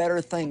think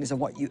better things than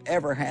what you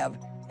ever have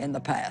in the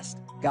past.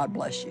 God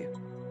bless you.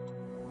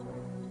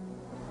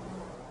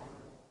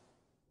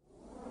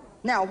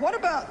 Now, what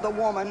about the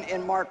woman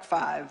in Mark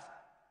 5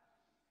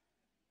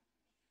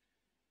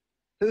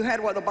 who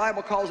had what the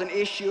Bible calls an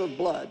issue of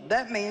blood?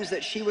 That means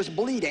that she was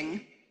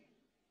bleeding,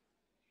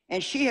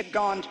 and she had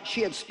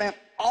spent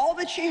all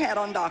that she had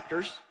on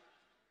doctors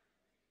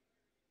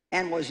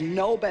and was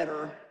no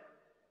better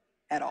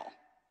at all.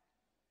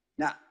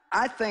 Now,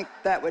 I think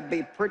that would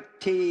be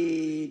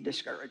pretty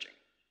discouraging.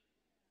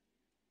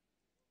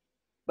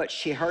 But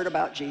she heard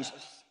about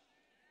Jesus.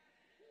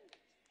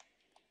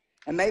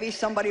 And maybe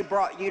somebody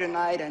brought you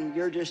tonight and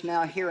you're just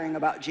now hearing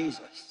about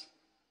Jesus.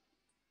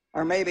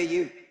 Or maybe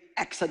you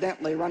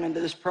accidentally run into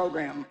this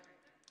program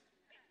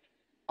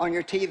on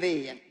your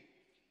TV and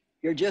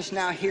you're just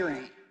now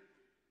hearing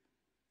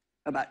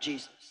about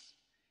Jesus.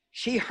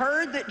 She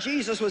heard that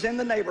Jesus was in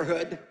the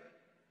neighborhood,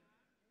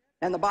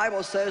 and the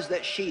Bible says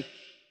that she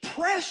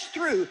pressed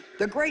through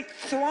the great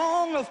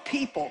throng of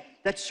people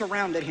that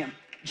surrounded him.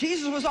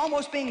 Jesus was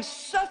almost being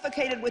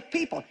suffocated with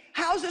people.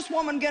 How's this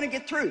woman going to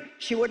get through?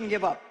 She wouldn't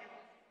give up.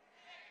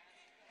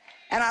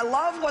 And I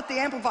love what the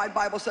Amplified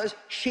Bible says.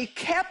 She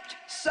kept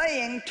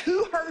saying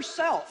to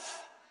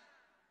herself,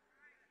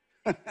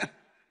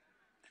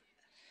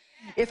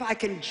 if I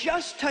can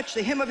just touch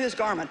the hem of his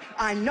garment,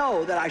 I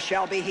know that I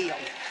shall be healed.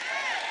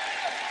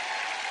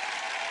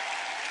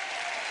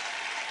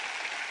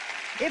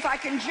 If I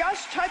can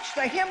just touch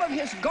the hem of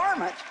his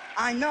garment,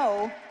 I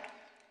know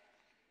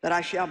that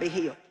I shall be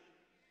healed.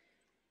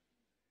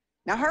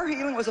 Now, her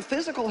healing was a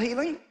physical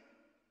healing,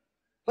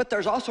 but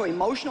there's also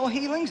emotional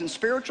healings and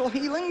spiritual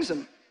healings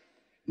and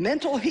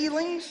mental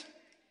healings,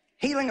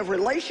 healing of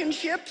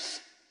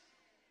relationships.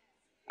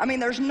 I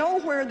mean, there's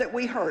nowhere that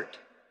we hurt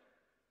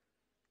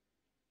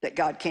that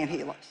God can't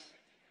heal us.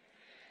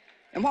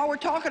 And while we're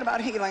talking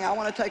about healing, I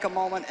want to take a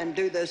moment and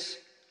do this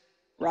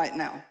right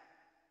now.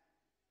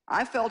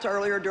 I felt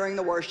earlier during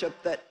the worship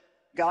that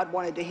God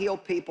wanted to heal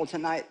people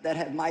tonight that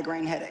had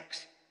migraine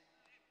headaches.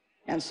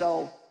 And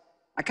so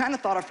I kind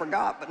of thought I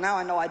forgot, but now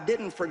I know I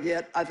didn't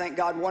forget. I think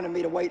God wanted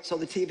me to wait so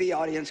the TV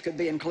audience could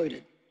be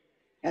included.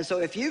 And so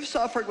if you've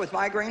suffered with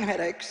migraine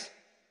headaches,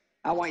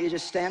 I want you to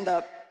just stand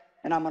up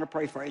and I'm going to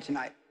pray for you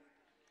tonight.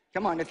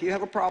 Come on, if you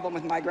have a problem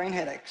with migraine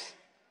headaches.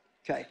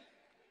 Okay.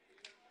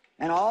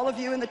 And all of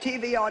you in the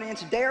TV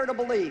audience, dare to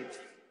believe.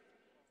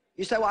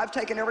 You say, well, I've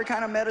taken every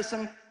kind of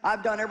medicine.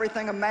 I've done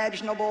everything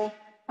imaginable.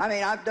 I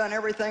mean, I've done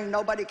everything.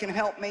 Nobody can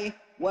help me.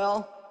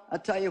 Well, I'll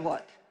tell you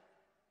what.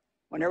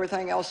 When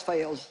everything else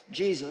fails,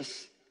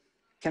 Jesus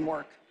can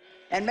work.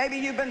 And maybe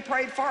you've been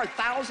prayed for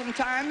 1,000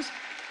 times,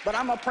 but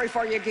I'm going to pray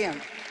for you again.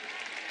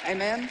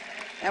 Amen?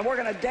 And we're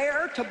going to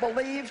dare to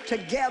believe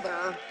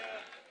together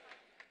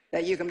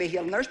that you can be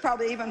healed. And there's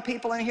probably even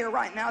people in here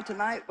right now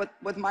tonight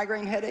with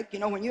migraine headache. You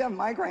know, when you have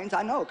migraines,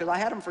 I know because I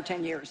had them for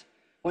 10 years.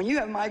 When you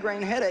have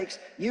migraine headaches,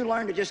 you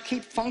learn to just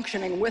keep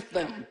functioning with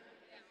them.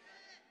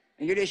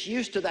 And you're just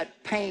used to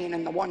that pain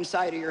in the one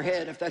side of your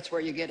head if that's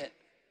where you get it.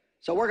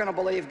 So we're going to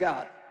believe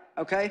God,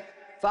 okay?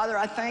 Father,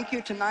 I thank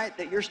you tonight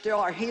that you're still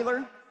our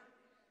healer.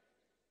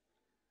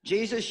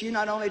 Jesus, you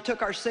not only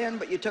took our sin,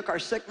 but you took our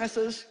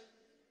sicknesses.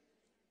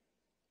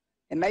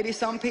 And maybe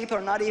some people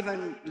are not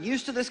even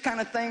used to this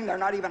kind of thing. They're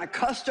not even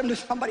accustomed to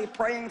somebody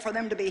praying for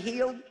them to be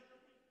healed.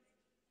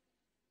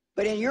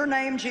 But in your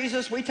name,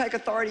 Jesus, we take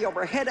authority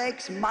over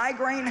headaches,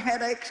 migraine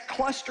headaches,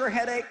 cluster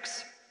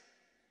headaches.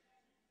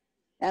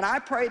 And I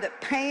pray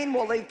that pain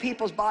will leave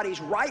people's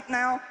bodies right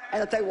now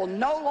and that they will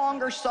no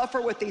longer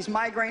suffer with these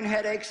migraine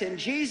headaches. In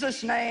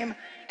Jesus' name,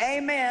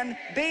 amen.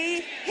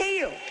 Be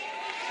healed.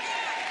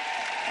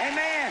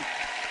 Amen.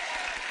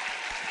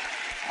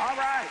 All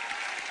right.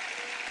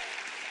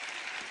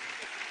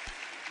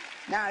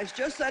 Now, it's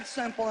just that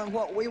simple, and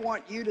what we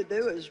want you to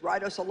do is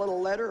write us a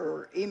little letter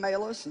or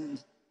email us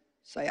and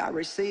say, I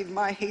received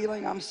my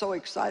healing. I'm so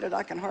excited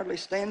I can hardly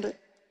stand it.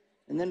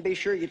 And then be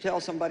sure you tell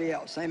somebody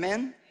else.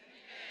 Amen?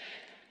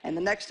 And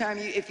the next time,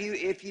 if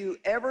you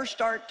ever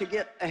start to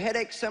get a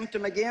headache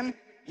symptom again,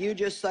 you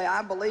just say,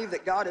 I believe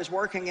that God is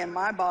working in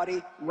my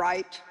body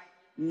right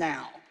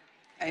now.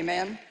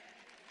 Amen?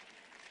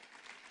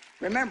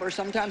 Remember,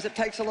 sometimes it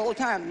takes a little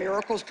time.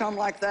 Miracles come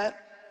like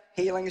that.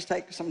 Healings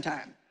take some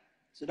time.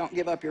 So don't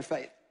give up your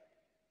faith.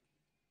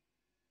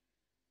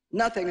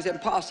 Nothing's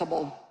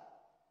impossible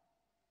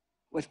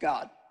with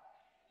God.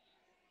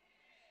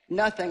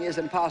 Nothing is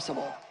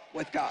impossible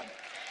with God.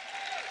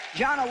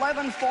 John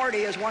 11:40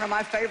 is one of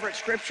my favorite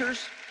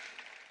scriptures.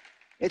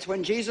 It's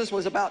when Jesus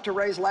was about to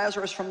raise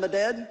Lazarus from the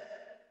dead.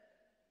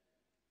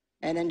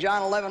 And in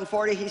John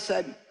 11:40 he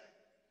said,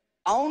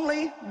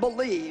 only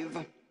believe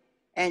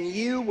and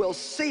you will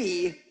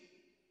see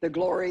the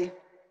glory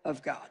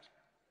of God.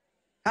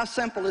 How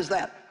simple is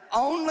that?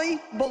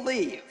 Only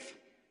believe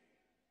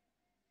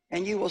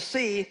and you will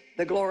see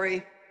the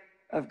glory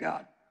of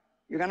God.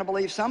 You're going to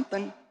believe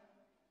something.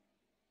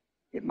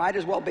 It might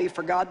as well be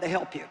for God to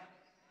help you.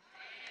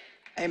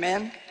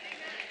 Amen?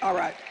 All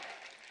right.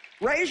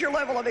 Raise your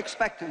level of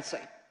expectancy.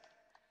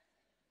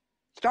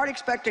 Start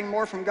expecting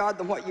more from God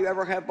than what you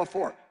ever have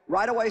before.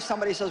 Right away,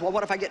 somebody says, well,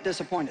 what if I get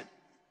disappointed?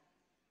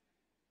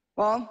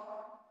 Well,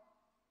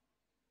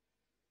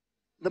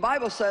 the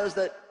Bible says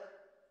that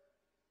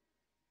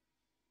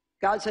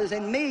God says,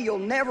 in me, you'll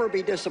never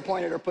be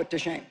disappointed or put to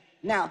shame.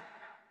 Now,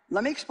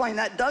 let me explain.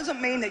 That doesn't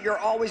mean that you're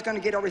always going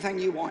to get everything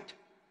you want.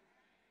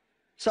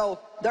 So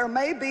there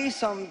may be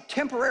some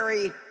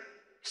temporary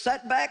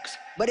setbacks,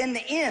 but in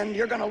the end,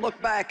 you're going to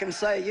look back and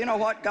say, you know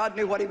what? God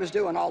knew what he was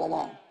doing all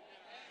along.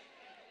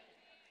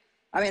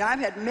 I mean, I've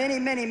had many,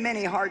 many,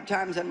 many hard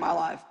times in my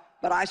life,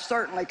 but I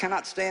certainly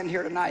cannot stand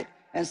here tonight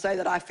and say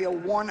that I feel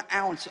 1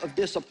 ounce of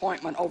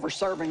disappointment over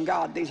serving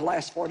God these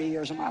last 40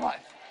 years of my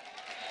life.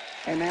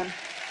 Amen?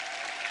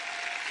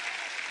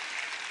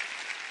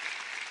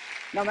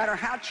 No matter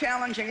how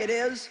challenging it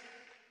is,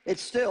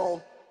 it's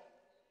still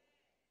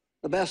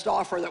the best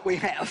offer that we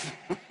have.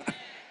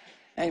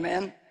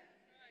 Amen?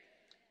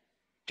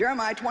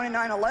 Jeremiah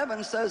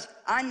 29:11 says,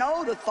 I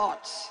know the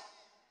thoughts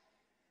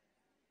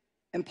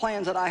and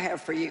plans that I have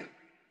for you,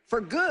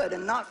 for good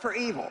and not for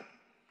evil,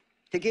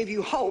 to give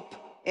you hope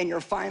in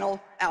your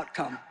final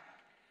outcome.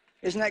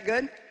 Isn't that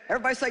good?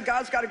 Everybody say,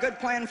 God's got a good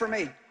plan for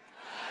me.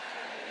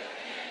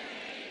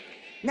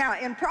 Now,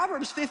 in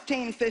Proverbs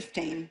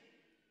 15:15,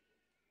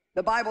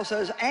 the Bible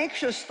says,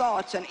 anxious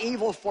thoughts and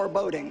evil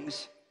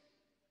forebodings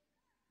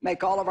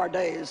make all of our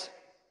days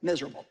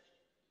miserable.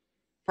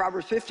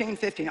 Proverbs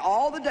 15:15,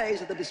 all the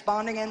days of the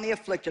desponding and the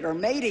afflicted are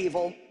made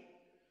evil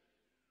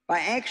by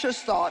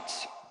anxious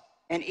thoughts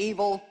and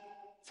evil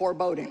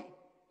foreboding.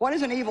 What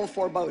is an evil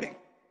foreboding?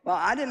 Well,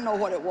 I didn't know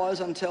what it was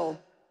until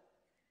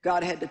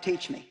God had to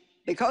teach me.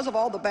 Because of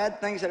all the bad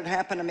things that had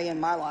happened to me in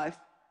my life,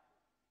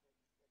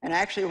 and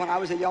actually when I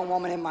was a young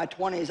woman in my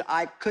 20s,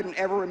 I couldn't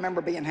ever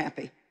remember being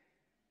happy.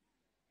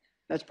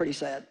 That's pretty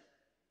sad.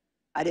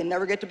 I didn't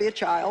ever get to be a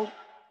child.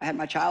 I had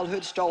my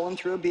childhood stolen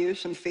through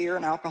abuse and fear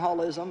and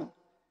alcoholism, and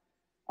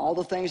all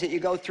the things that you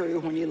go through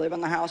when you live in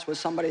the house with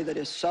somebody that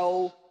is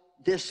so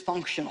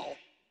dysfunctional.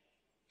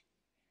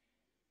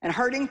 And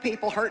hurting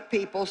people hurt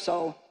people,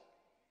 so,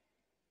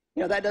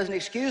 you know, that doesn't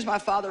excuse my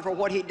father for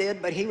what he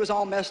did, but he was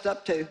all messed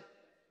up too.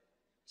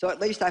 So at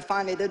least I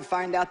finally did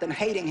find out that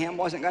hating him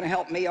wasn't going to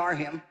help me or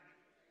him.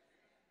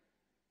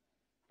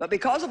 But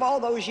because of all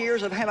those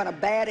years of having a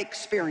bad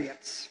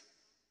experience,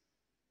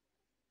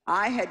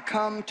 I had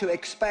come to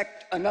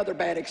expect another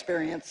bad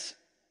experience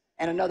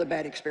and another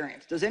bad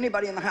experience. Does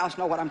anybody in the house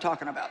know what I'm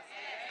talking about?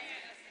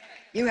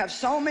 You have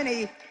so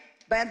many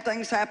bad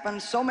things happen,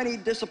 so many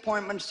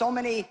disappointments, so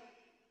many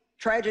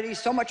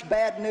tragedies, so much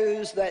bad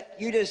news that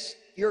you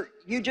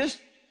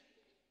just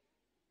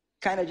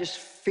kind of just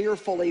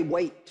fearfully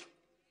wait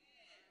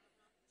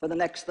for the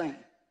next thing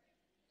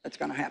that's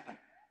going to happen.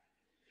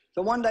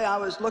 So one day I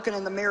was looking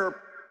in the mirror,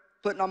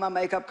 putting on my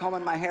makeup,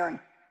 combing my hair, and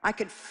I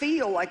could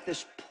feel like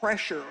this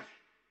pressure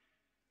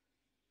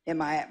in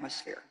my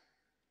atmosphere.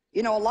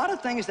 You know, a lot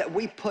of things that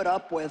we put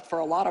up with for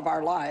a lot of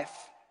our life,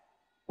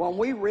 when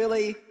we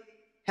really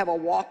have a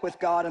walk with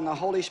God and the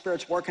Holy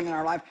Spirit's working in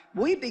our life,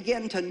 we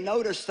begin to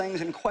notice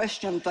things and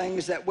question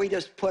things that we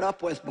just put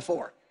up with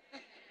before.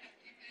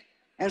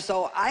 And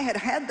so I had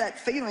had that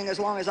feeling as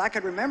long as I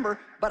could remember,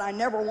 but I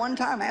never one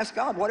time asked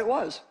God what it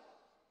was.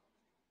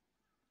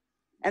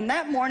 And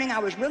that morning I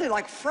was really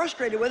like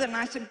frustrated with it, and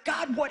I said,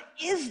 God, what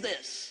is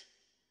this?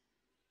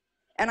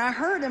 And I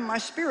heard in my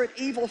spirit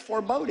evil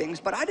forebodings,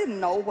 but I didn't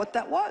know what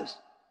that was.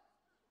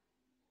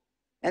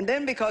 And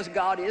then because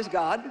God is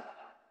God,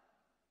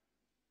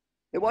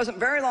 it wasn't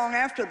very long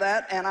after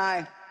that, and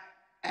I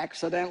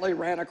accidentally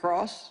ran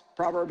across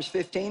Proverbs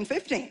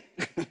 15:15.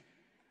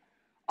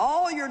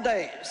 All your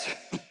days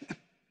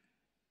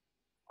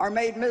are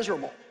made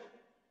miserable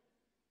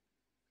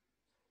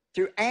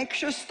through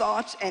anxious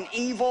thoughts and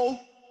evil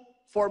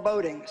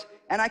forebodings.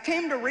 And I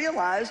came to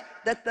realize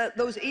that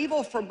those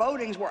evil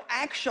forebodings were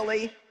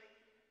actually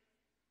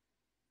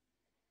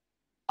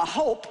a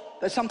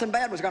hope that something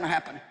bad was going to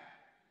happen.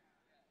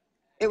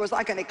 It was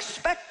like an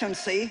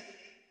expectancy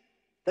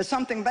that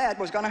something bad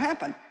was going to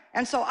happen.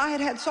 And so I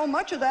had had so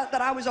much of that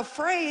I was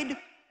afraid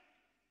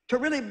to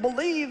really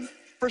believe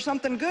for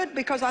something good,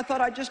 because I thought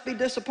I'd just be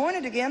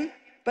disappointed again.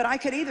 But I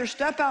could either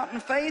step out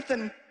in faith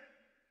and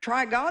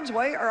try God's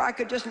way, or I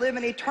could just live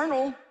in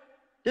eternal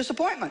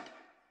disappointment.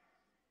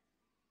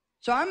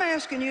 So I'm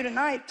asking you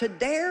tonight to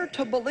dare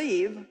to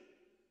believe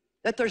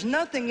that there's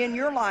nothing in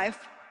your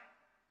life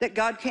that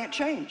God can't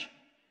change.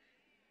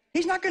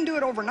 He's not going to do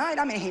it overnight.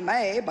 I mean, he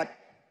may, but,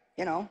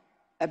 you know,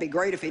 that'd be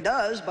great if he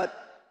does, but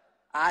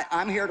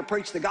I'm here to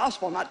preach the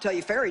gospel, not tell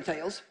you fairy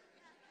tales.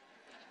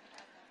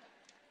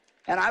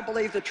 And I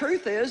believe the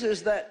truth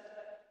is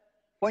that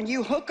when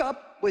you hook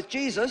up with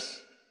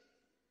Jesus,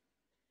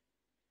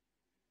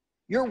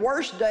 your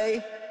worst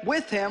day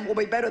with him will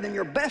be better than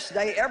your best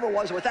day ever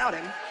was without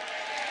him.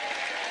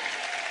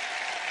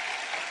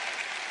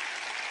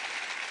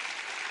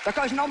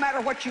 Because no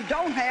matter what you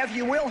don't have,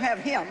 you will have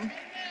him.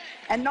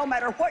 And no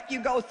matter what you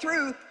go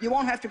through, you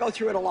won't have to go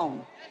through it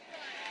alone.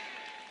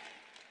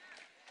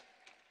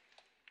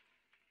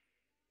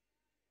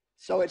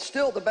 So it's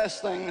still the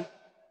best thing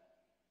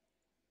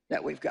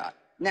that we've got.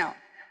 Now,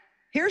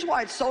 here's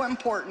why it's so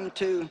important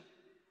to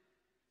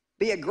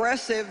be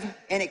aggressive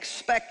in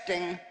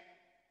expecting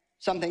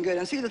something good.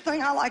 And see, the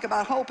thing I like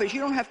about hope is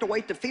you don't have to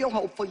wait to feel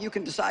hopeful. You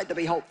can decide to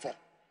be hopeful.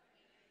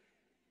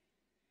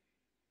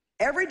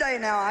 Every day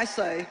now I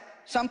say,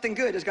 something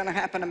good is going to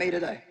happen to me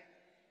today.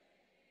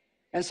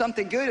 And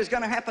something good is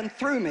going to happen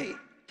through me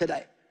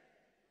today.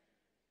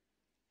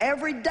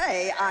 Every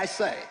day I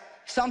say,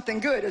 something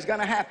good is going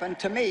to happen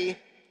to me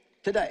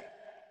today.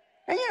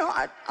 And you know,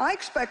 I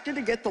expected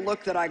to get the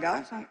look that I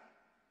got. It's like,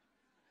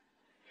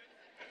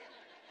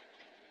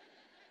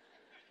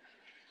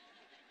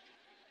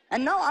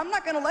 and no, I'm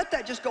not going to let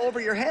that just go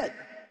over your head.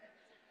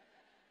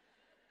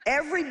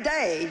 Every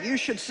day you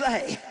should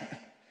say,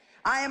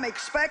 I am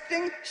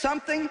expecting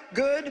something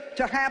good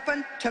to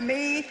happen to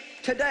me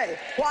today.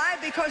 Why?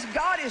 Because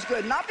God is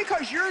good. Not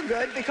because you're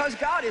good, because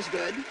God is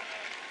good.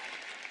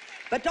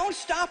 But don't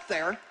stop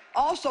there.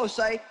 Also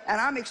say, and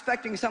I'm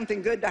expecting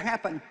something good to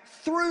happen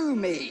through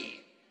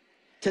me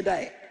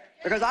today.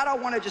 Because I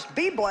don't want to just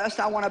be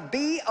blessed, I want to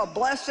be a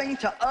blessing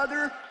to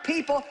other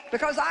people,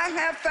 because I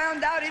have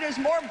found out it is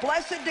more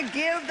blessed to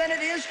give than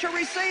it is to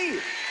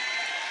receive.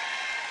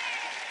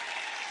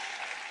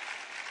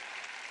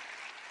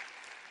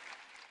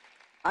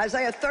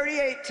 Isaiah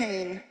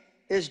 30:18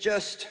 is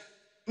just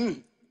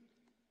one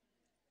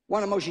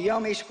of the most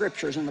yummy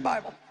scriptures in the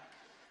Bible.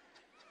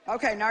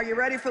 Okay, now are you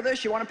ready for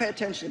this? You want to pay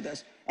attention to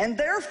this. And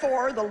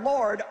therefore the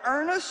Lord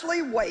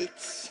earnestly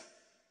waits,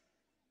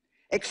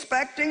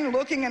 expecting,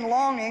 looking, and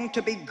longing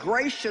to be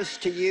gracious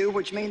to you,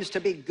 which means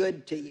to be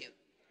good to you.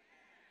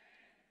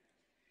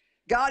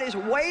 God is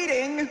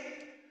waiting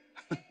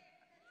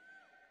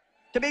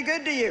to be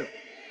good to you.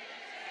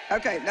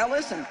 Okay, now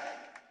listen.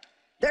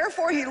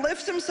 Therefore he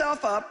lifts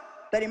himself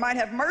up that he might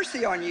have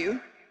mercy on you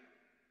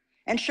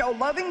and show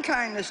loving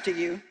kindness to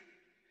you.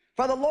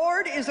 For the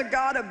Lord is a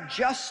God of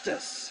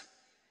justice.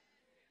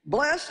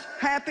 Blessed,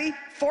 happy,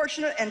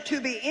 fortunate, and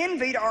to be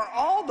envied are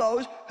all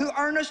those who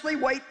earnestly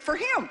wait for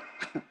him,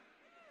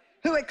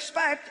 who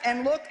expect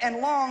and look and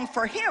long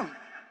for him,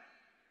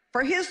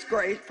 for his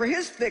grace, for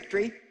his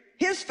victory,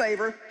 his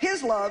favor,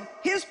 his love,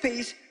 his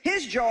peace,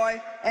 his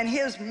joy, and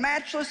his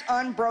matchless,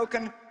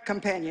 unbroken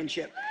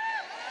companionship.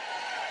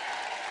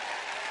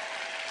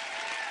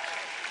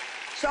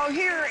 So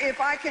here,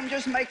 if I can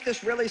just make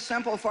this really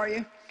simple for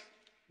you,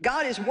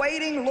 God is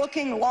waiting,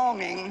 looking,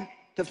 longing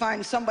to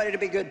find somebody to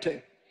be good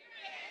to.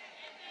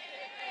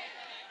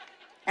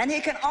 And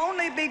he can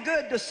only be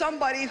good to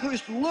somebody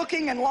who's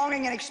looking and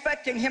longing and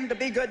expecting him to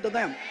be good to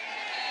them.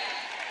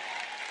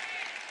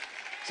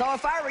 So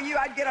if I were you,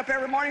 I'd get up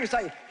every morning and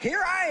say,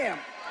 here I am.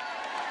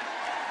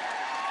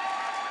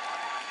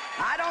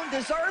 I don't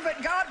deserve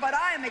it, God, but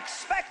I am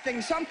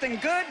expecting something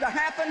good to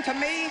happen to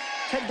me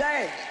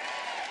today.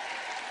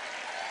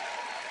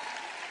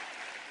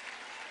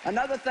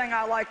 Another thing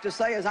I like to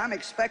say is I'm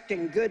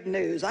expecting good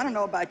news. I don't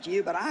know about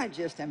you, but I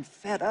just am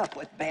fed up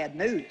with bad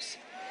news.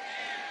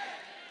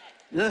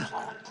 Ugh.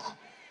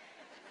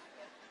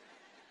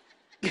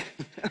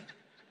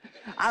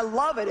 I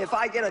love it if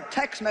I get a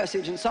text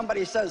message and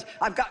somebody says,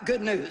 I've got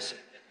good news.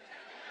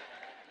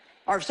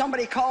 Or if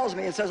somebody calls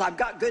me and says, I've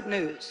got good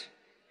news.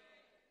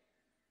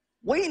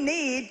 We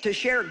need to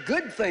share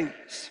good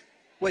things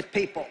with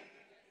people.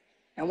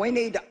 And we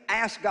need to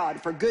ask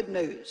God for good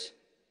news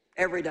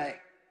every day.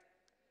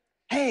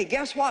 Hey,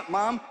 guess what,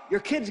 Mom?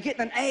 Your kid's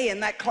getting an A in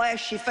that class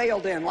she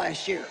failed in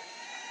last year.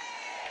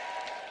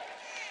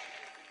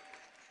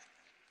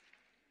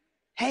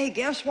 Hey,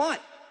 guess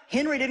what?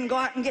 Henry didn't go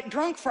out and get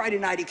drunk Friday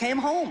night. He came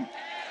home.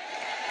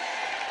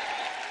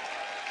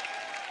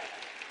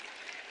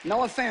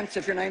 No offense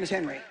if your name is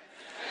Henry.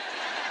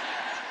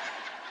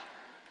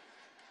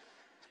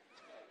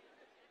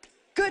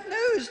 Good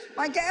news,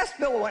 my gas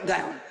bill went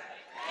down.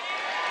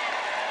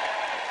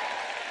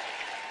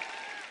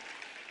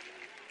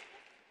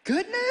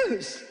 Good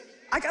news.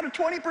 I got a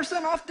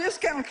 20% off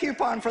discount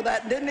coupon for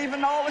that and didn't even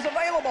know it was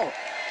available.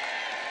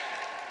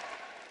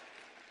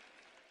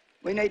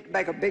 We need to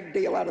make a big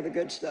deal out of the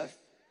good stuff.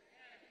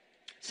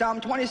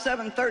 Psalm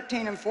 27,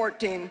 13 and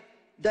 14,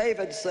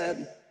 David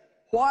said,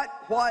 what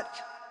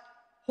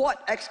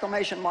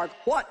exclamation mark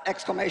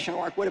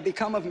would have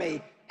become of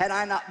me had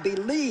I not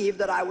believed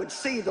that I would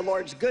see the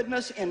Lord's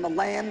goodness in the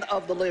land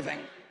of the living.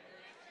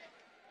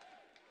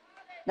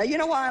 Now, you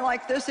know why I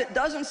like this? It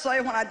doesn't say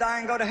when I die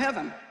and go to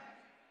heaven.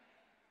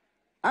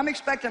 I'm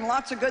expecting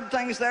lots of good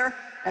things there,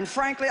 and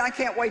frankly, I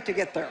can't wait to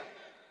get there.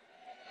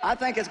 I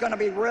think it's going to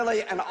be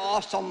really an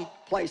awesome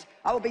place.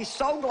 I will be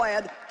so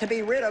glad to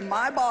be rid of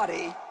my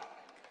body.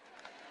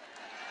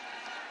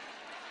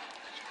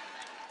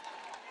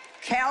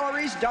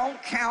 Calories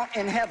don't count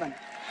in heaven.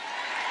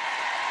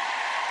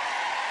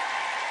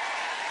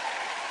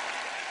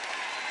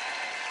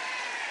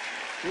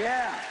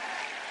 Yeah,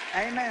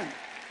 amen.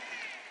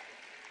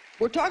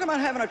 We're talking about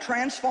having a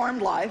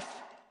transformed life,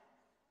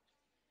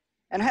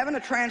 and having a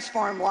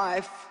transformed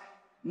life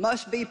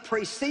must be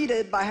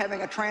preceded by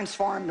having a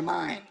transformed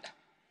mind.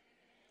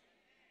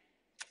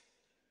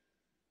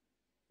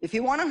 If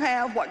you want to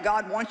have what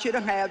God wants you to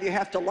have, you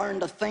have to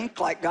learn to think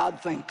like God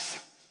thinks.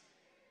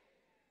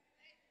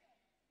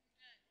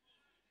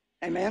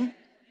 Amen?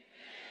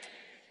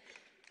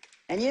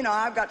 And you know,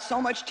 I've got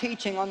so much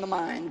teaching on the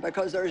mind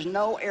because there's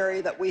no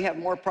area that we have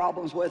more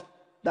problems with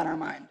than our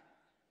mind.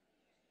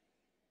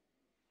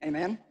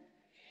 Amen?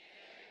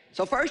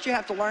 So first you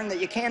have to learn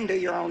that you can do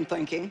your own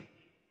thinking.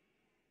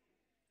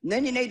 And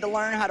then you need to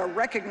learn how to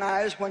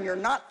recognize when you're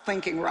not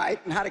thinking right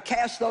and how to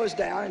cast those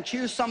down and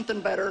choose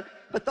something better.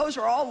 But those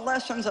are all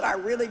lessons that I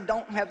really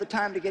don't have the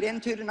time to get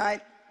into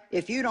tonight.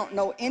 If you don't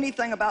know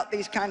anything about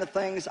these kind of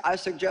things, I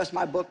suggest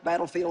my book,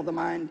 Battlefield of the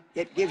Mind.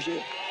 It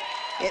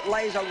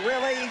lays a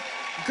really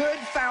good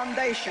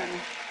foundation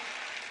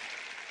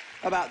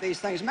about these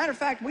things. Matter of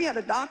fact, we had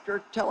a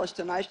doctor tell us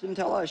tonight, she didn't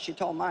tell us, she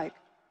told Mike.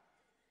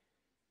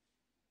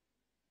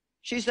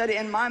 She said,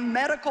 in my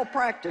medical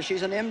practice,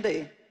 she's an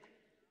MD,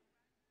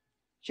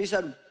 she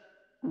said,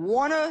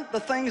 one of the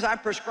things I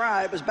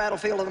prescribe is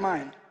Battlefield of the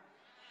Mind.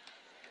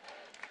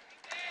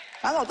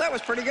 I thought that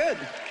was pretty good.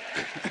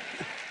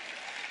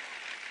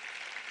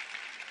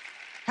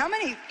 How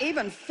many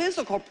even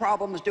physical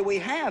problems do we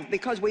have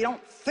because we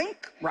don't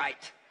think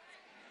right?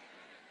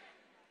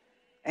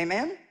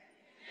 Amen?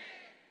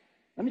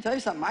 Let me tell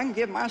you something. I can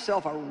give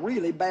myself a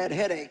really bad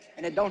headache,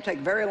 and it don't take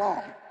very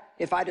long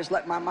if I just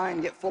let my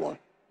mind get full of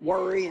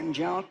worry and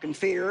junk and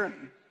fear.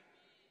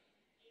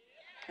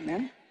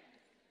 Amen?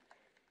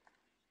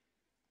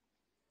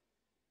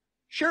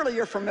 Surely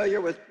you're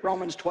familiar with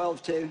Romans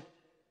 12:2.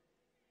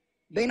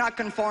 Be not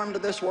conformed to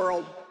this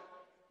world,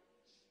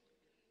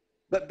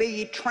 but be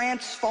ye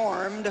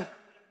transformed,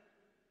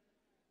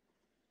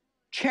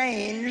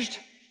 changed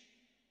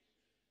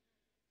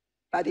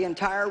by the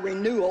entire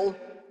renewal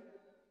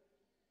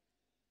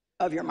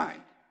of your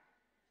mind.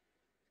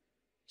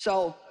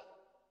 So,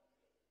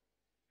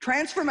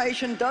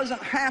 transformation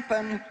doesn't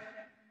happen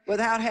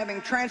without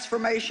having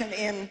transformation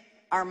in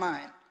our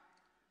mind.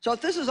 So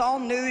if this is all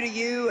new to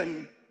you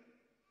and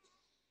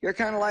you're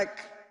kind of like,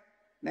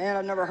 man,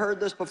 I've never heard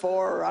this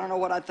before, or I don't know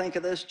what I think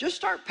of this, just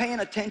start paying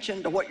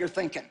attention to what you're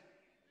thinking.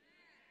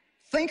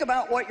 Think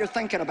about what you're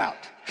thinking about.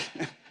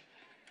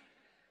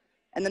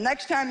 And the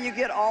next time you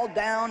get all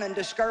down and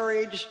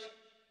discouraged,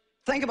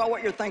 think about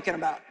what you're thinking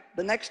about.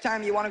 The next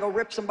time you want to go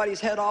rip somebody's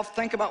head off,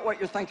 think about what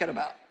you're thinking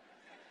about.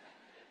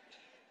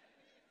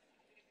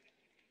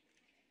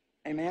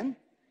 Amen?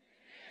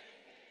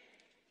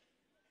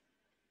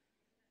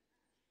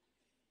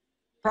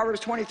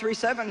 Proverbs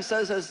 23:7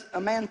 says, as a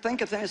man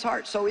thinketh in his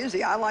heart, so is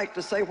he. I like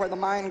to say, where the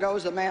mind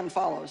goes, the man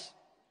follows.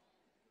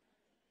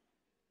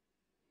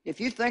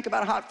 If you think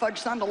about a hot fudge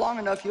sundae long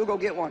enough, you'll go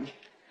get one.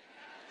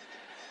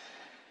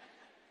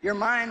 Your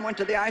mind went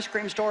to the ice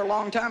cream store a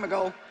long time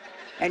ago,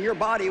 and your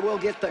body will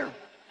get there.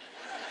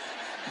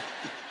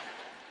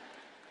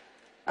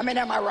 I mean,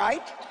 am I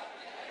right?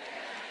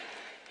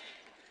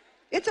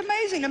 It's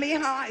amazing to me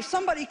how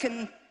somebody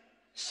can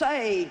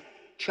say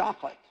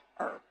chocolate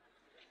or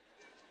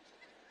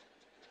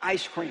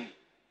ice cream,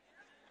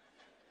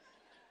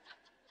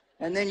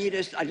 and then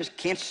I just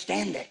can't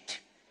stand it.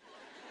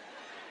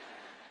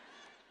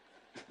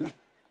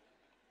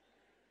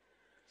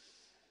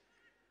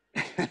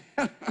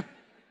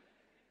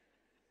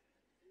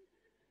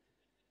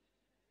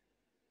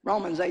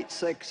 Romans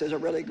 8:6 is a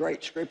really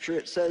great scripture.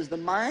 It says, the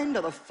mind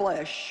of the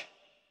flesh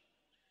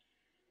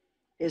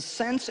is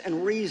sense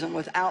and reason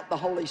without the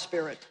Holy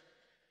Spirit,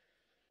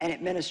 and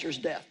it ministers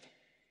death.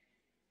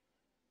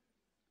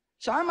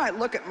 So I might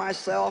look at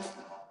myself,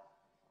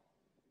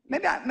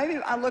 maybe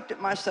I looked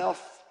at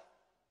myself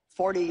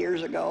 40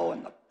 years ago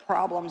and the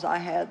problems I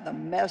had, the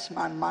mess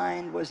my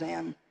mind was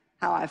in,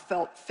 how I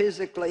felt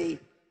physically,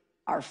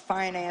 our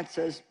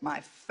finances,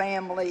 my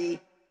family,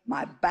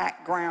 my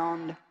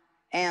background,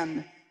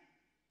 and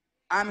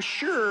I'm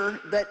sure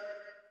that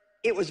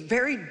it was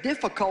very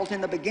difficult in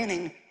the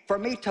beginning for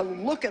me to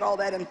look at all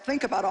that and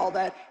think about all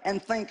that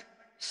and think,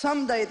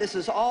 someday this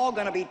is all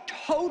going to be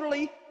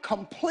totally,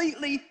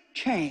 completely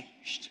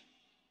changed.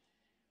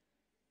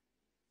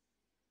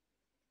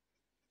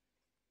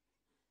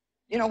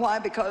 You know why?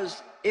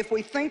 Because if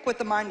we think with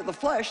the mind of the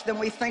flesh, then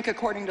we think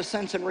according to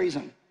sense and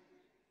reason.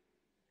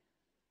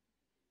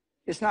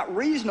 It's not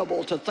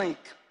reasonable to think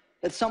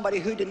that somebody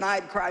who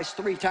denied Christ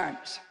 3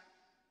 times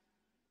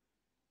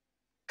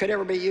could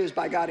ever be used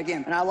by God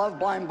again. And I love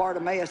blind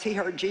Bartimaeus. He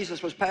heard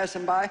Jesus was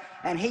passing by,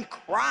 and he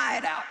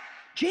cried out,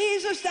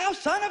 Jesus, thou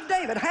son of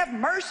David, have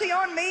mercy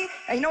on me.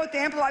 And you know what the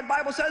Amplified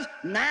Bible says?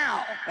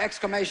 Now!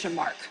 Exclamation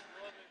mark.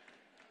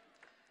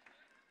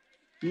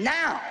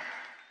 Now.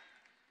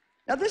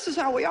 Now this is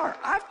how we are.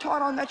 I've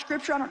taught on that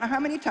scripture I don't know how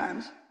many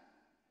times.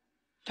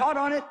 Taught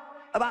on it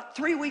about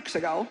 3 weeks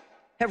ago.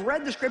 Have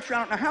read the scripture I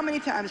don't know how many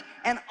times.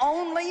 And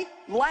only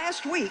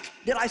last week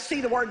did I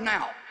see the word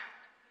now.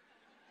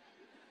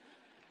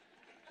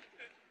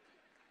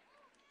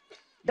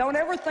 Don't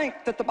ever think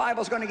that the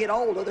Bible's going to get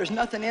old or there's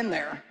nothing in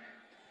there.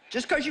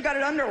 Just because you got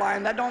it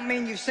underlined, that don't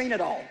mean you've seen it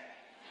all.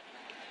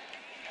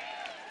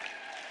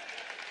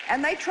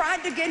 And they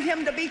tried to get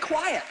him to be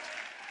quiet.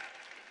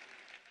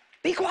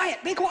 Be quiet,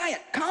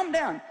 calm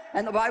down.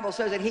 And the Bible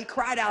says that he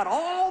cried out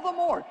all the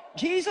more,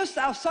 Jesus,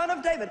 thou son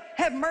of David,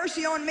 have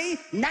mercy on me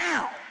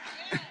now.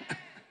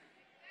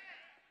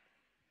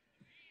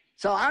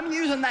 So I'm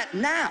using that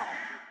now.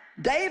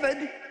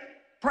 David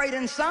prayed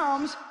in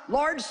Psalms,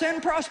 Lord,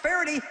 send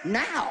prosperity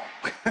now.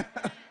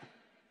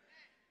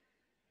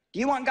 Do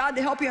you want God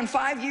to help you in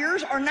 5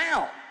 years or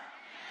now?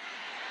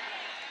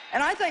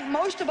 And I think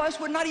most of us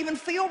would not even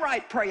feel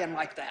right praying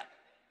like that.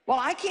 Well,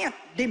 I can't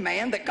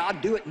demand that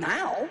God do it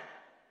now.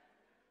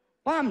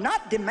 Well, I'm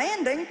not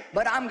demanding,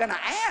 but I'm going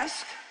to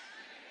ask.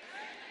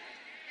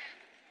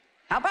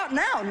 How about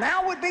now?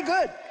 Now would be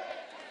good.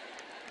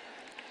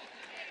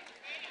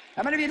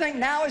 How many of you think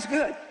now is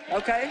good?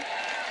 Okay.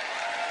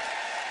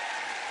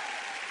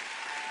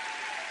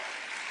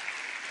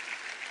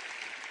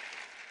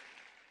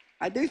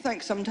 I do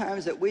think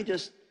sometimes that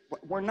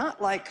we're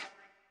not like,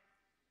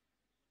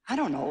 I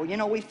don't know, you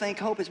know, we think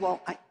hope is,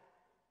 well,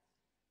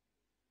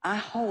 I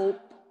hope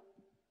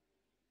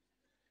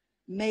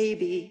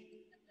maybe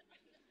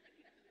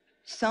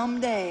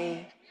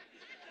someday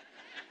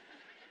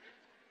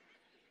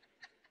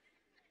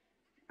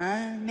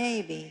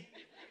maybe.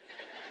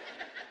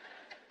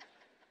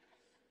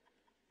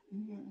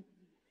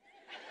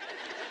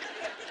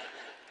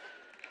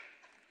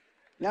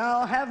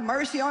 No, have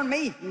mercy on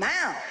me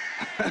now.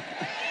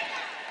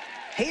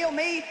 Heal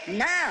me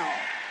now.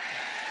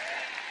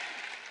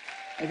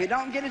 If you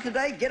don't get it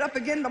today, get up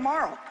again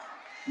tomorrow.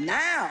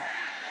 Now.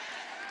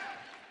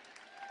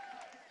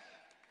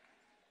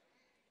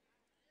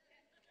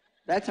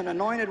 That's an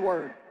anointed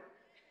word.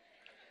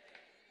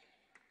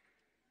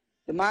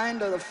 The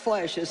mind of the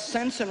flesh is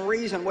sense and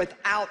reason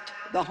without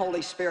the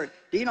Holy Spirit.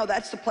 Do you know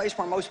that's the place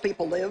where most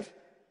people live?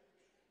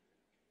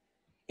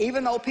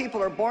 Even though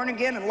people are born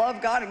again and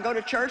love God and go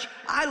to church,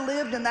 I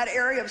lived in that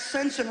area of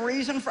sense and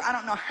reason for I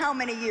don't know how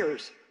many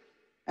years.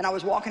 And I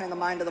was walking in the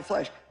mind of the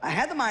flesh. I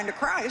had the mind of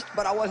Christ,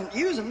 but I wasn't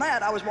using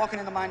that. I was walking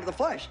in the mind of the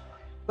flesh.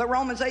 But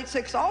Romans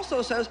 8:6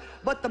 also says,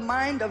 but the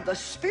mind of the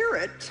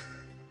Spirit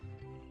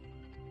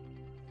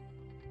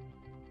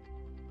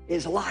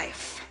is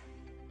life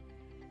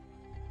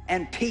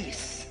and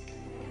peace.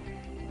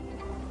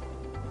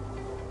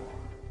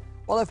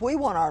 Well, if we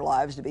want our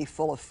lives to be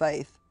full of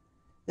faith,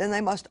 then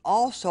they must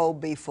also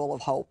be full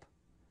of hope.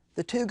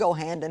 The two go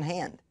hand in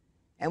hand,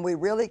 and we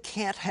really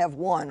can't have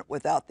one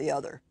without the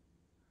other.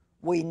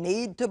 We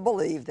need to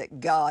believe that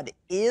God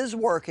is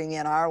working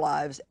in our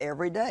lives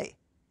every day,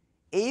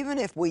 even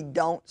if we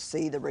don't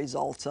see the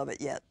results of it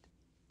yet.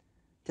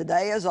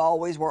 Today, as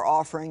always, we're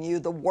offering you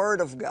the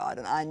Word of God,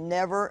 and I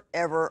never,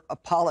 ever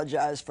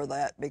apologize for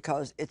that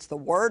because it's the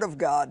Word of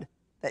God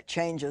that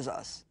changes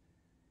us.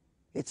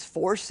 It's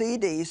 4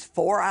 CDs,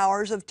 4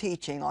 hours of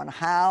teaching on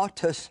how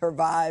to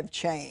survive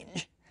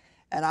change.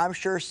 And I'm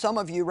sure some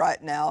of you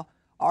right now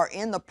are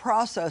in the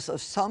process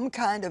of some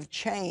kind of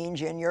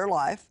change in your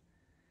life.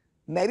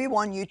 Maybe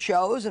one you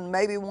chose and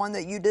maybe one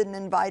that you didn't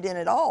invite in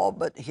at all,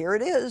 but here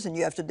it is and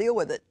you have to deal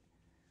with it.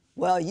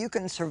 Well, you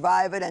can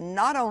survive it, and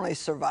not only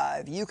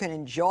survive, you can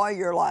enjoy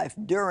your life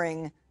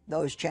during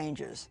those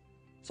changes.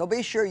 So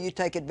be sure you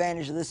take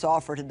advantage of this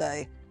offer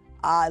today.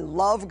 I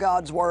love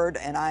God's Word,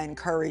 and I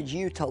encourage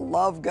you to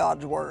love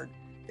God's Word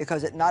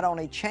because it not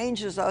only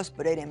changes us,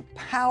 but it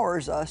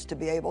empowers us to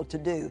be able to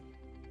do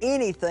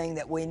anything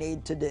that we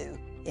need to do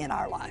in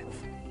our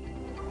life.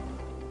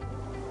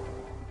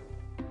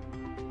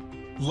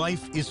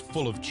 Life is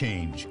full of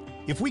change.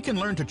 If we can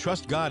learn to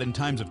trust God in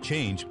times of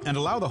change and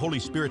allow the Holy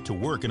Spirit to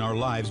work in our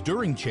lives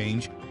during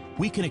change,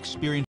 we can experience